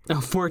 14. Oh,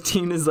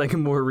 14 is like a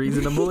more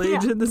reasonable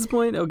age at this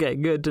point? Okay,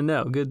 good to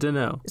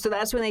know. So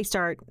that's when they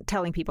start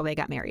telling people they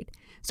got married.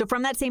 So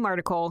from that same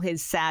article,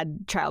 his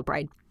sad child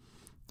bride,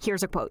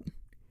 here's a quote.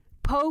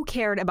 Poe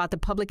cared about the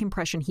public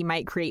impression he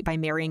might create by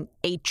marrying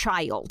a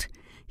child.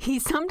 He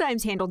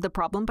sometimes handled the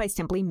problem by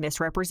simply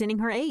misrepresenting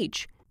her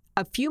age.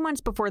 A few months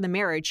before the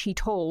marriage, he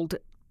told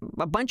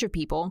a bunch of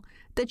people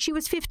that she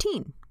was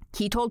 15.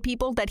 He told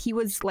people that he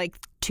was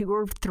 2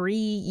 or 3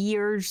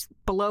 years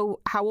below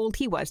how old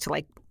he was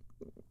to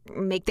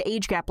make the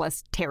age gap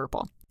less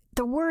terrible.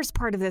 The worst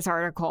part of this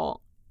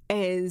article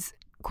is,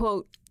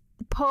 quote,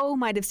 Poe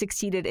might have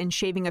succeeded in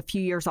shaving a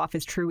few years off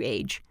his true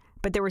age,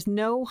 but there was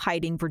no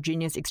hiding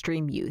Virginia's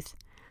extreme youth.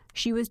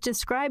 She was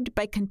described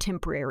by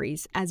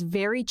contemporaries as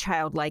very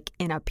childlike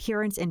in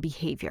appearance and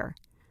behavior.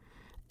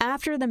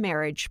 After the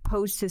marriage,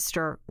 Poe's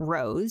sister,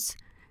 Rose,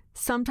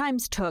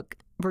 sometimes took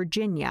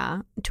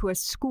Virginia to a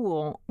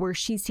school where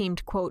she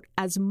seemed, quote,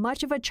 as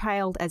much of a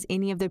child as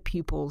any of the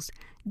pupils,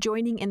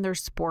 joining in their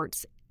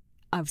sports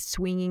of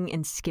swinging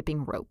and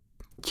skipping rope.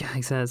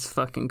 Yikes, that's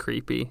fucking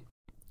creepy.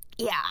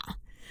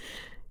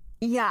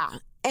 Yeah.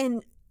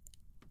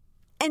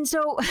 And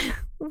so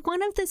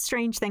one of the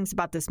strange things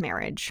about this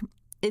marriage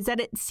is that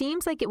it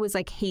seems like it was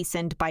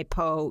hastened by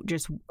Poe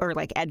or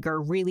Edgar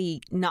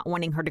really not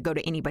wanting her to go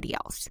to anybody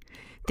else,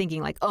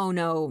 thinking oh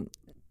no,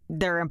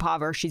 they're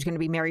impoverished, she's going to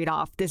be married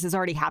off. This has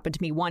already happened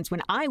to me once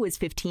when I was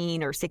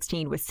 15 or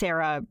 16 with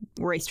Sarah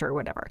Royster or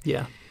whatever.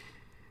 Yeah.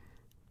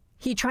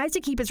 He tries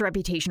to keep his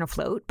reputation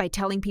afloat by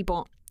telling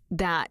people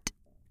that,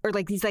 or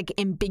these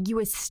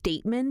ambiguous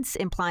statements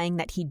implying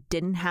that he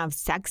didn't have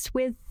sex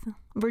with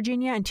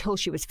Virginia until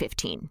she was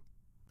 15.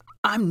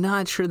 I'm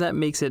not sure that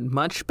makes it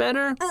much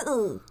better.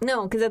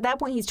 No, because at that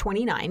point he's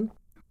 29.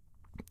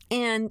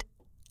 And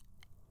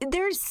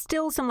there's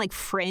still some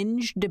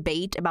fringe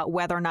debate about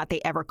whether or not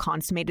they ever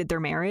consummated their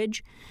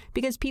marriage,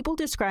 because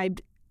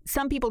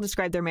some people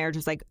described their marriage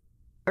as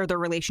or their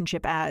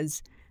relationship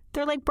as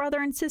they're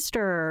brother and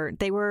sister.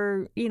 They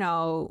were,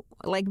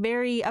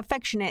 very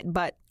affectionate,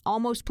 but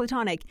almost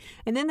platonic.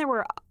 And then there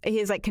were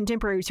his like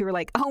contemporaries who were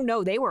like, oh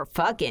no, they were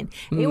fucking.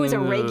 It was a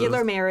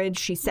regular marriage.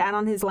 She sat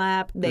on his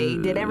lap. They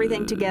did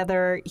everything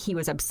together. He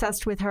was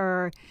obsessed with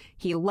her.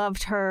 He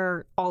loved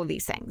her. All of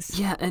these things.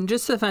 Yeah, and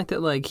just the fact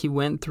that like he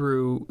went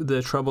through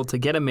the trouble to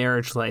get a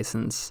marriage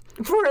license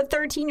for a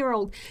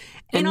 13-year-old.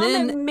 And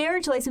on the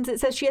marriage license, it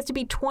says she has to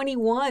be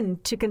 21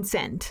 to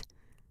consent.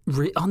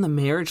 On the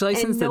marriage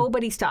license? And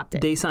nobody stopped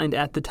it. They signed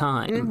at the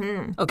time.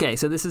 Mm-hmm. Okay,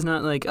 so this is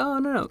not like, oh,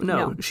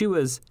 no. She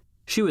was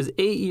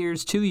 8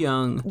 years too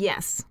young.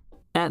 Yes.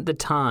 At the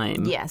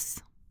time.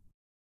 Yes.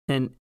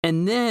 And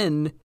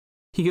then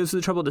he goes to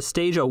the trouble to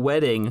stage a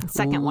wedding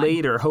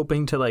later,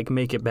 hoping to like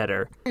make it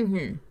better.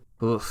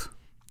 Mm-hmm. Oof.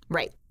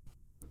 Right.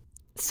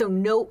 So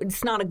no,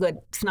 it's not a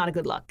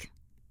good look.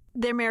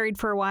 They're married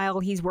for a while.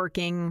 He's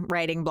working,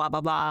 writing, blah,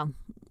 blah, blah.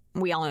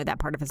 We all know that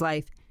part of his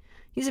life.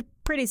 He's a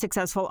pretty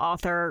successful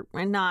author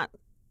and not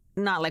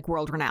like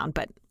world renowned,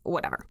 but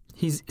whatever.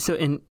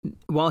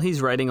 While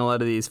he's writing a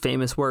lot of these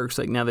famous works,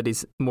 like now that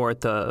he's more at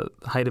the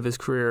height of his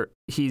career,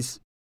 he's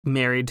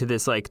married to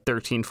this like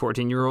 13,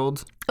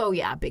 14-year-old. Oh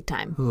yeah, big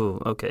time.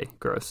 Ooh, okay,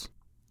 gross.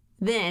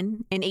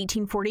 Then in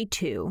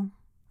 1842,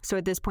 so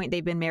at this point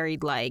they've been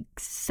married like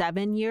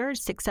 7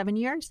 years, 6-7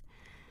 years.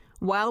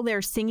 While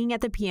they're singing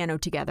at the piano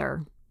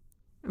together,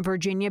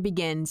 Virginia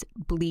begins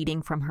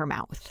bleeding from her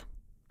mouth.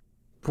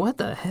 What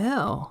the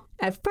hell?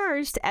 At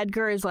first,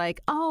 Edgar is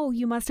like, oh,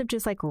 you must have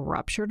just like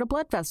ruptured a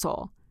blood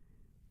vessel.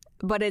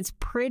 But it's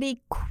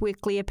pretty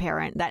quickly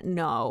apparent that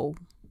no,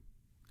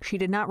 she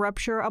did not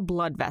rupture a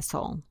blood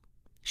vessel.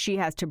 She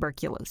has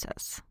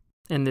tuberculosis.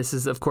 And this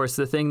is, of course,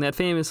 the thing that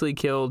famously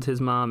killed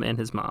his mom and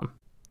his mom.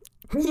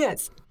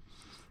 Yes.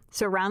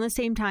 So around the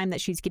same time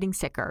that she's getting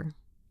sicker,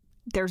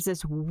 there's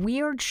this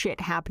weird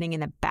shit happening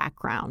in the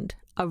background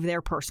of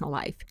their personal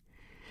life.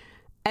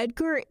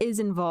 Edgar is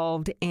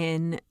involved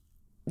in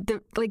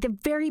the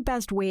very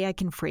best way I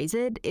can phrase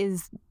it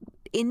is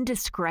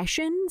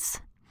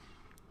indiscretions.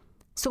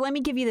 So let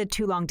me give you the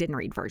too long didn't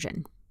read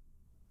version.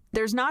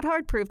 There's not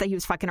hard proof that he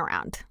was fucking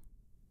around.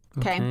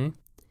 Okay?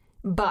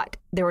 But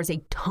there was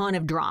a ton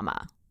of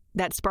drama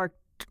that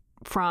sparked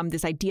from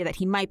this idea that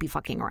he might be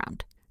fucking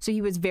around. So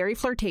he was very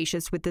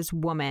flirtatious with this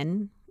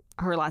woman.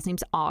 Her last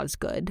name's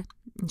Osgood.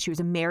 And she was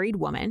a married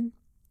woman.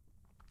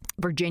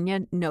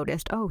 Virginia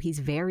noticed, oh, he's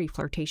very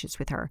flirtatious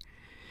with her.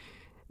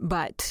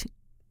 But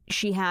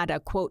she had a,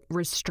 quote,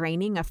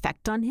 restraining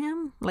effect on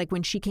him. Like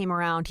when she came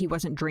around, he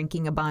wasn't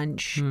drinking a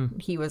bunch.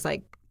 He was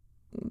like,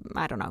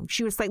 I don't know.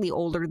 She was slightly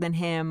older than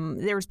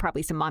him. There was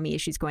probably some mommy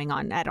issues going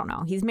on. I don't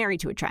know. He's married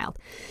to a child.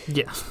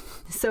 Yeah.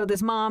 So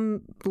this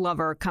mom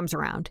lover comes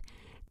around.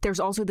 There's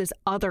also this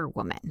other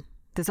woman,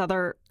 this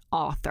other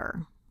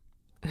author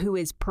who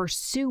is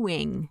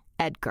pursuing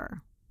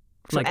Edgar.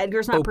 So like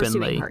Edgar's not openly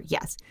pursuing her.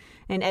 Yes.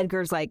 And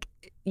Edgar's like,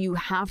 you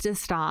have to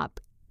stop.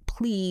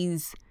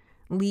 Please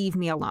leave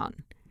me alone.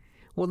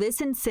 Well,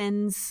 this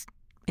incensed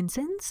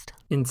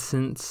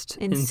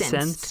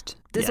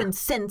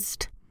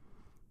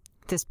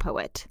this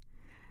poet.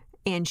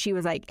 And she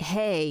was like,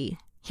 hey,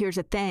 here's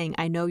a thing.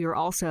 I know you're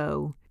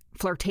also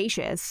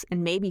flirtatious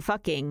and maybe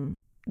fucking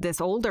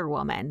this older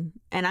woman.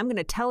 And I'm going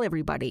to tell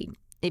everybody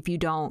if you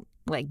don't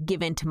like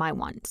give in to my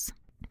ones.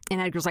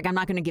 And Edgar's like, I'm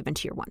not going to give in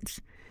to your ones.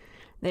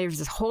 There's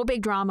this whole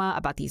big drama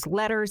about these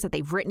letters that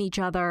they've written each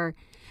other.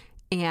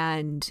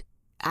 And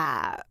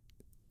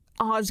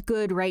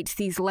Osgood writes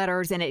these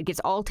letters and it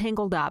gets all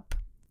tangled up.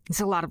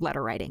 It's a lot of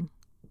letter writing.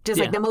 Just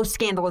like the most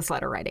scandalous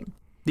letter writing.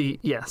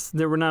 Yes,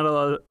 there were not a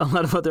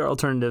lot of other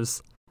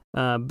alternatives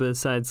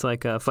besides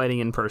like fighting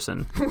in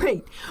person.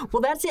 Right.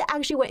 Well, that's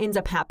actually what ends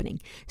up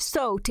happening.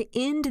 So to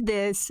end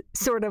this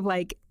sort of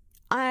like,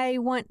 I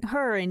want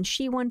her and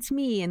she wants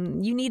me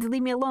and you need to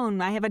leave me alone.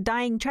 I have a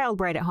dying child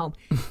bride at home.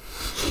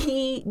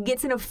 He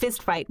gets in a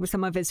fist fight with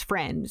some of his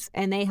friends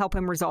and they help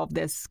him resolve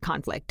this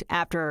conflict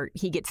after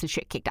he gets the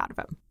shit kicked out of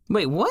him.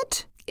 Wait,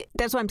 what?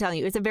 That's what I'm telling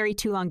you. It's a very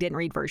too long didn't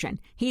read version.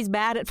 He's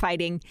bad at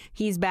fighting.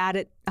 He's bad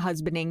at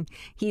husbanding.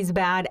 He's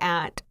bad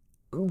at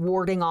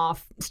warding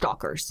off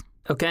stalkers.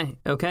 Okay.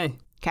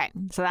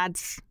 So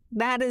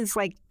that is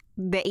like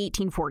the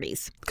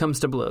 1840s. Comes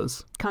to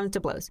blows.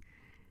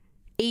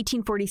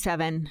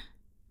 1847,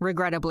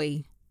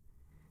 regrettably,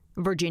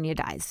 Virginia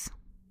dies.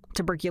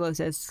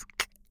 Tuberculosis,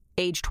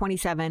 age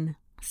 27,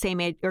 same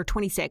age, or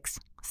 26,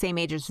 same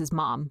age as his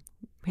mom,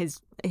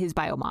 his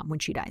bio mom when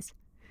she dies.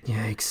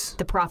 Yikes.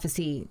 The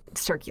prophecy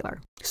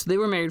circular. So they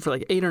were married for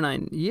like 8 or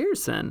 9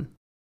 years then?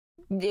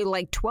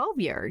 Like 12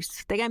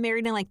 years. They got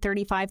married in like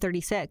 35,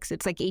 36.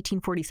 It's like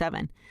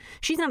 1847.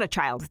 She's not a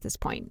child at this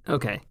point.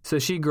 Okay. So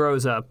she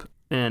grows up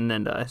and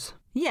then dies.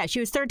 Yeah, she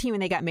was 13 when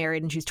they got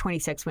married, and she was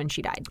 26 when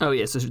she died. Oh,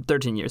 yeah, so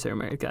 13 years they were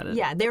married. Got it.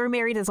 Yeah, they were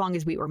married as long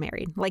as we were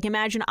married. Like,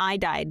 imagine I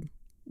died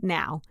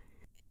now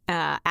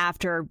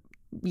after,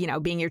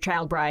 being your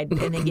child bride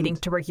and then getting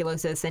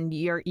tuberculosis, and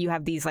you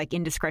have these, like,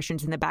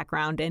 indiscretions in the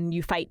background, and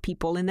you fight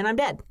people, and then I'm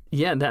dead.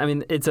 Yeah,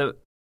 it's a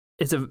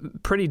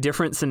pretty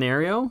different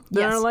scenario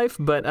than our life,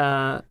 but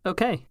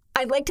okay.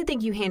 I'd like to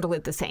think you handle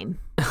it the same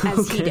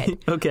as he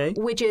did. Okay.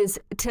 Which is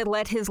to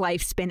let his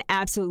life spin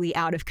absolutely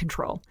out of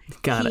control.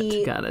 Got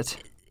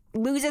it.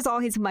 Loses all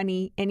his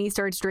money and he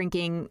starts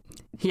drinking.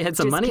 He had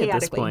some money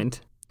at this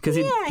point. Because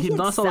he'd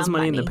lost all his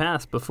money in the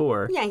past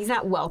before. Yeah, he's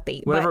not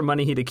wealthy. Whatever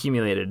money he'd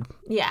accumulated.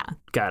 Yeah.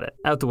 Got it.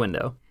 Out the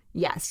window.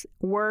 Yes.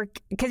 Work.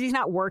 Because he's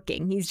not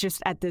working. He's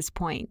just at this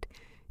point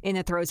in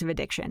the throes of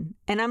addiction.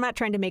 And I'm not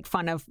trying to make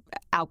fun of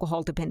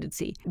alcohol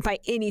dependency by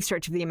any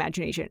stretch of the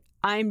imagination.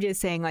 I'm just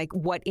saying, like,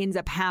 what ends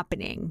up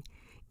happening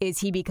is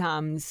he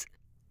becomes,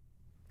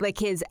 like,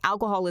 his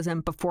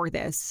alcoholism before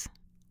this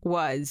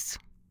was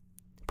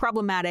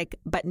problematic,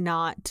 but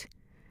not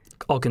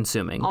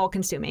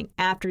all-consuming.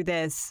 After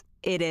this,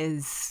 it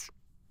is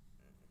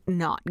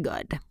not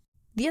good.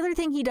 The other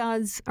thing he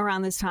does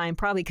around this time,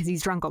 probably because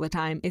he's drunk all the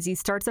time, is he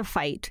starts a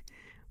fight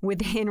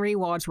with Henry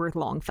Wadsworth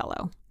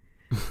Longfellow.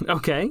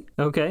 Okay.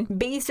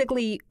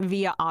 Basically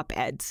via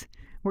op-eds,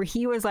 where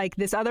he was like,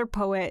 this other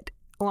poet,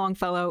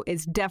 Longfellow,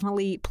 is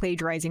definitely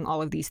plagiarizing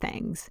all of these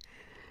things.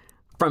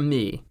 From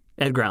me,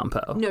 Edgar Allan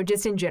Poe. No,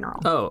 just in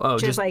general.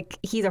 Just like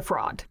he's a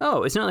fraud.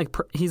 Oh, it's not like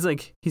he's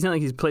not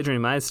like he's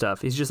plagiarizing my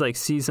stuff. He's just like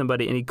sees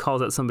somebody and he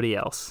calls out somebody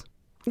else.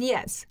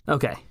 Yes.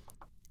 Okay.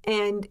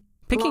 And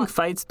picking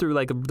fights through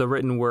like the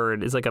written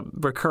word is like a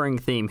recurring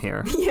theme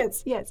here.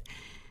 Yes.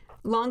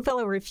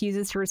 Longfellow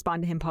refuses to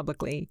respond to him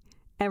publicly.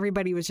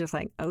 Everybody was just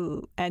like,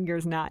 oh,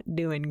 Edgar's not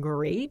doing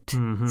great,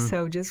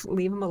 so just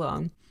leave him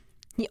alone.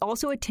 He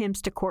also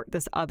attempts to court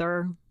this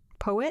other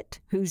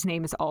poet whose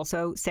name is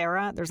also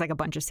Sarah. There's like a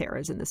bunch of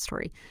Sarahs in this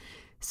story.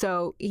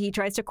 So he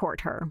tries to court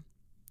her.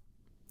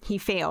 He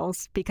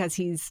fails because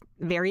he's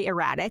very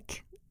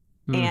erratic.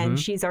 And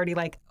she's already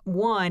like,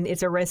 one,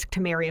 it's a risk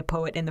to marry a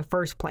poet in the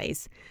first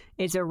place.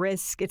 It's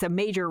a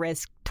major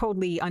risk,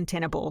 totally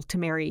untenable to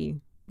marry.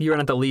 You're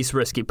not the least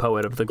risky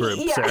poet of the group,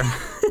 Sarah.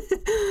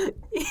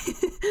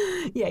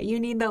 Yeah, you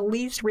need the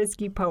least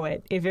risky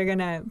poet if you're going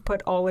to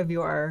put all of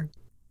your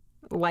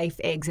life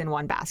eggs in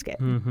one basket.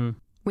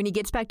 When he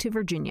gets back to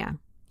Virginia,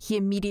 he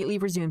immediately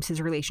resumes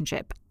his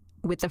relationship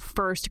with the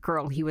first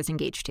girl he was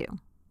engaged to,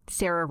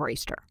 Sarah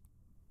Royster.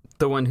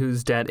 The one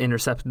whose dad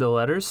intercepted the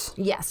letters?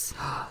 Yes.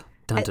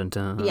 Dun, dun,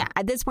 dun. Yeah,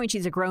 at this point,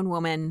 she's a grown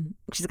woman.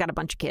 She's got a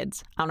bunch of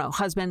kids. I don't know,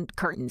 husband,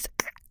 curtains.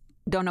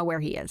 Don't know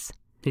where he is.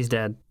 He's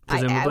dead,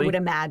 presumably? I would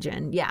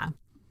imagine, yeah.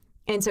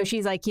 And so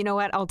she's like, you know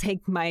what?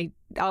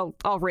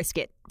 I'll risk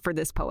it for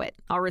this poet.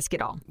 I'll risk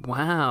it all.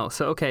 Wow.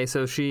 So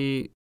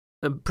she,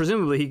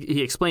 presumably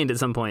he explained at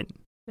some point,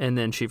 and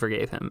then she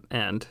forgave him,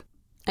 and...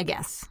 I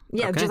guess.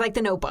 Yeah, Just like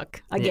The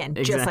Notebook. Again,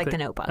 yeah, exactly. Just like The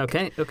Notebook.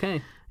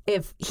 Okay.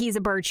 If he's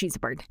a bird, she's a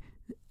bird.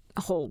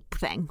 Whole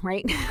thing,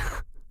 right?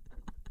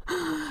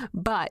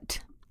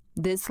 But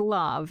this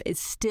love is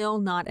still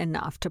not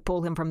enough to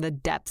pull him from the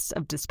depths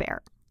of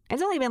despair.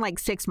 It's only been like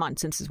 6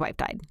 months since his wife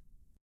died.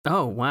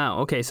 Oh, wow.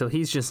 Okay, so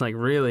he's just like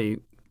really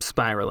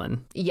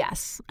spiraling.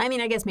 Yes. I mean,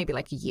 I guess maybe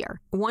like a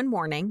year. One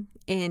morning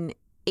in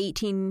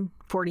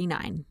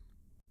 1849,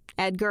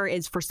 Edgar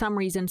is for some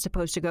reason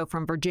supposed to go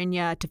from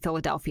Virginia to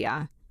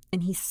Philadelphia,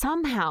 and he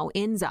somehow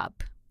ends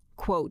up,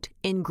 quote,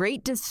 in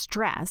great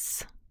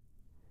distress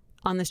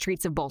on the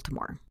streets of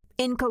Baltimore.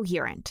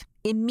 Incoherent.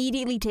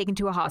 Immediately taken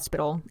to a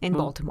hospital in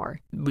Baltimore.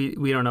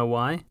 We don't know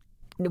why?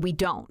 We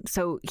don't.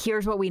 So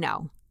here's what we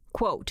know.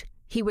 Quote,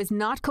 he was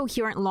not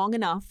coherent long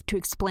enough to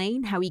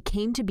explain how he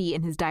came to be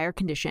in his dire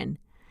condition,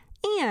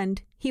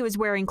 and he was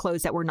wearing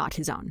clothes that were not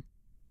his own.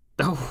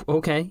 Oh,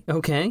 okay.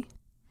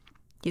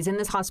 He's in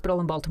this hospital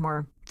in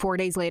Baltimore. 4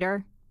 days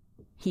later,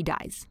 he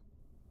dies.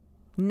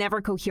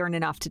 Never coherent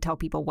enough to tell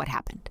people what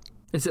happened.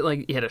 Is it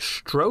like he had a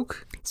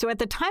stroke? So at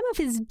the time of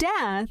his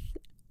death,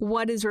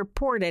 what is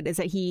reported is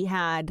that he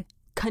had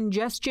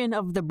congestion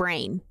of the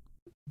brain.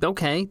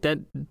 Okay,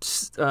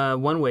 that's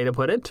one way to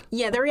put it.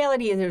 Yeah, the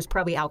reality is there's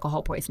probably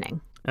alcohol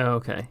poisoning.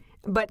 Okay.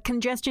 But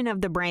congestion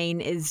of the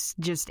brain is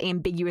just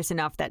ambiguous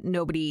enough that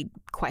nobody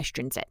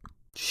questions it.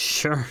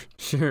 Sure.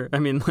 I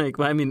mean,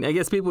 I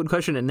guess people would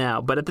question it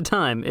now, but at the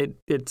time,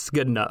 it's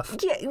good enough.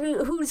 Yeah,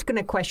 who's going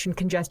to question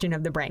congestion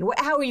of the brain?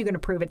 How are you going to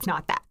prove it's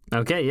not that?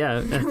 Okay,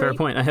 yeah, fair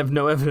point. I have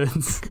no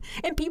evidence.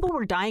 And people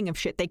were dying of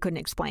shit they couldn't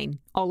explain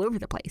all over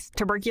the place.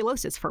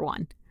 Tuberculosis, for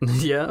one.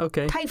 Yeah,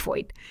 okay.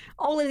 Typhoid.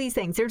 All of these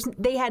things.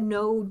 They had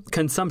no...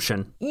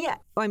 Consumption. Yeah.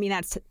 I mean,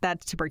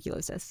 that's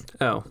tuberculosis.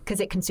 Oh. Because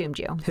it consumed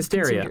you.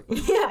 Hysteria.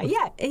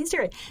 Yeah,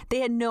 hysteria. They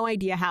had no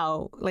idea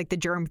how, like, the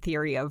germ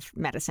theory of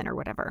medicine or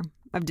whatever,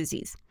 of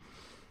disease.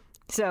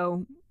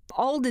 So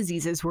all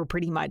diseases were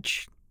pretty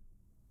much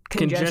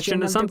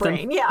congestion of the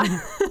brain.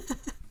 Yeah.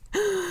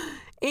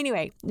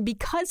 Anyway,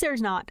 because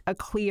there's not a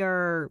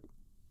clear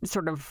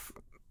sort of,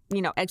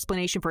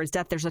 explanation for his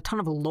death, there's a ton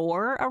of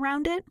lore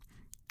around it.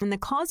 And the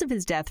cause of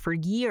his death for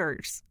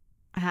years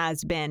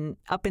has been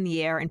up in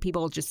the air, and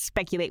people just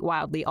speculate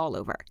wildly all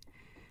over.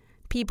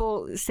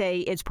 People say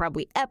it's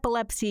probably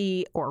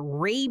epilepsy or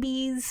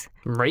rabies.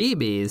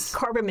 Rabies?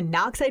 Carbon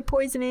monoxide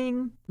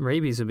poisoning.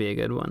 Rabies would be a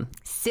good one.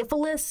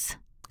 Syphilis.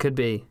 Could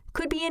be.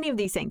 Could be any of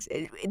these things.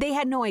 They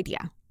had no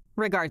idea.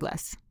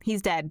 Regardless,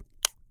 he's dead.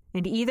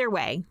 And either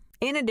way,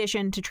 in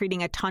addition to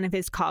treating a ton of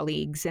his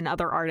colleagues and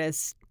other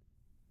artists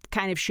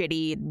kind of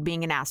shitty,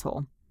 being an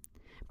asshole.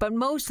 But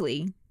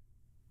mostly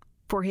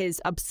for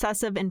his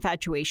obsessive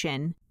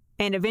infatuation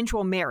and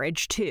eventual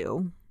marriage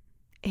to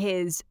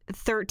his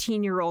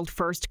 13-year-old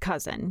first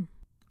cousin.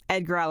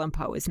 Edgar Allan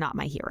Poe is not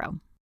my hero.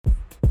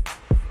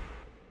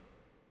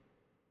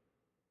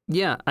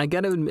 Yeah, I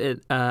got to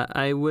admit,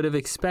 I would have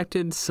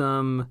expected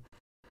some,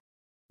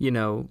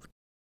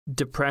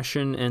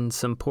 depression and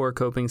some poor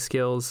coping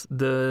skills.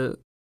 The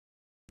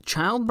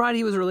child bride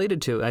he was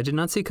related to, I did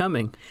not see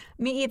coming.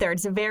 Me either.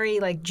 It's a very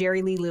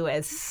Jerry Lee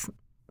Lewis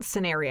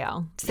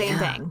scenario. Same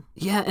thing.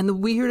 Yeah, and the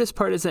weirdest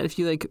part is that if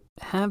you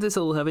have this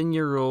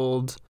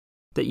 11-year-old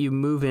that you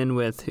move in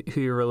with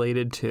who you're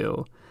related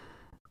to,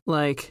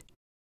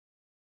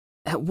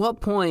 at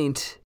what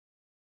point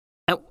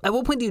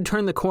do you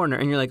turn the corner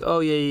and you're like, oh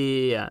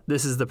yeah,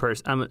 this is the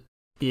person.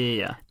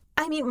 Yeah.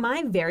 I mean,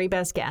 my very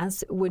best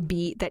guess would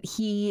be that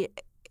he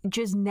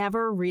just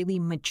never really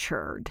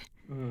matured.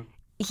 Mm-hmm.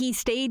 He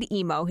stayed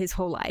emo his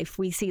whole life.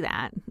 We see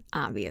that,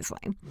 obviously.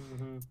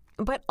 Mm-hmm.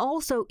 But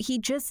also, he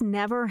just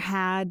never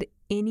had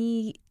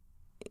any...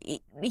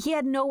 He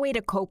had no way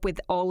to cope with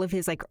all of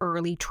his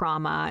early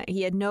trauma.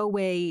 He had no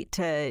way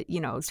to,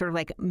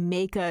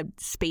 make a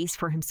space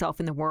for himself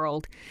in the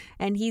world.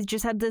 And he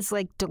just had this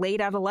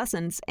delayed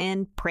adolescence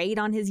and preyed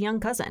on his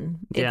young cousin.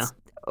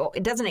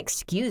 It doesn't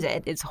excuse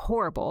it. It's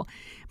horrible.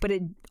 But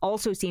it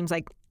also seems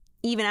like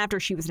even after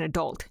she was an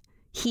adult,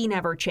 he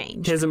never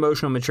changed. His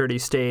emotional maturity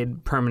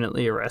stayed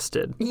permanently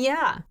arrested.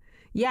 Yeah.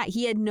 Yeah.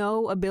 He had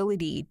no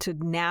ability to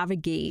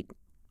navigate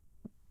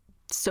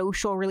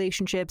social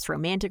relationships,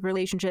 romantic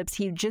relationships.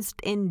 He just,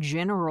 in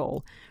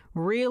general,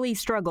 really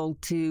struggled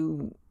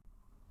to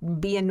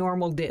be a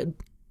normal dude.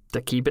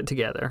 To keep it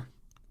together.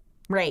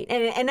 Right.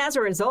 And as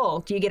a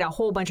result, you get a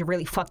whole bunch of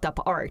really fucked up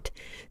art.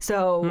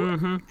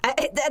 So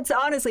that's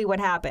honestly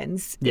what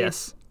happens.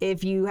 Yes.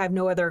 If you have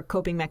no other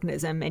coping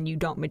mechanism and you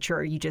don't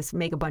mature, you just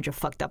make a bunch of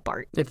fucked up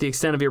art. If the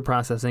extent of your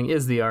processing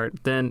is the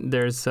art, then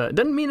there's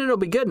doesn't mean it'll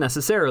be good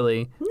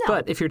necessarily. No.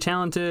 But if you're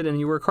talented and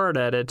you work hard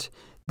at it,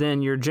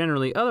 then your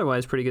generally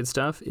otherwise pretty good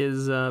stuff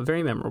is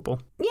very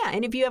memorable. Yeah.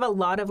 And if you have a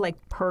lot of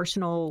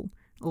personal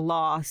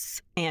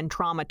loss and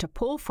trauma to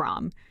pull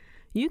from,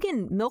 you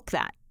can milk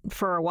that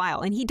for a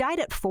while. And he died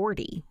at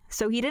 40,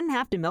 so he didn't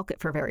have to milk it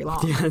for very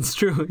long. Yeah, it's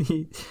true.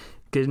 He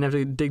didn't have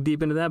to dig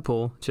deep into that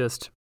pool.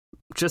 Just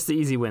the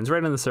easy wins,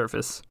 right on the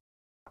surface.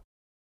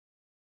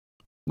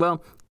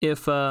 Well,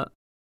 if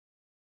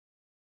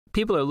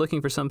people are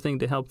looking for something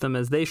to help them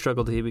as they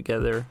struggle to keep it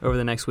together over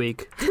the next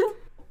week,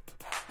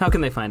 how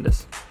can they find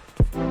us?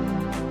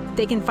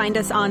 They can find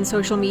us on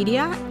social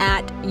media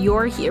at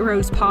Your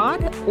Heroes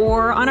Pod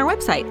or on our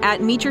website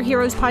at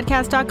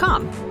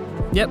meetyourheroespodcast.com.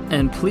 Yep,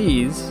 and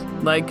please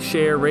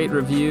share, rate,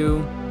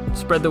 review,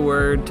 spread the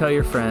word, tell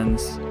your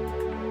friends.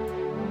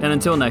 And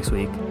until next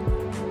week,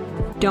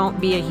 don't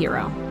be a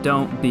hero.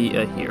 Don't be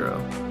a hero.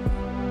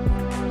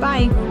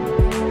 Bye.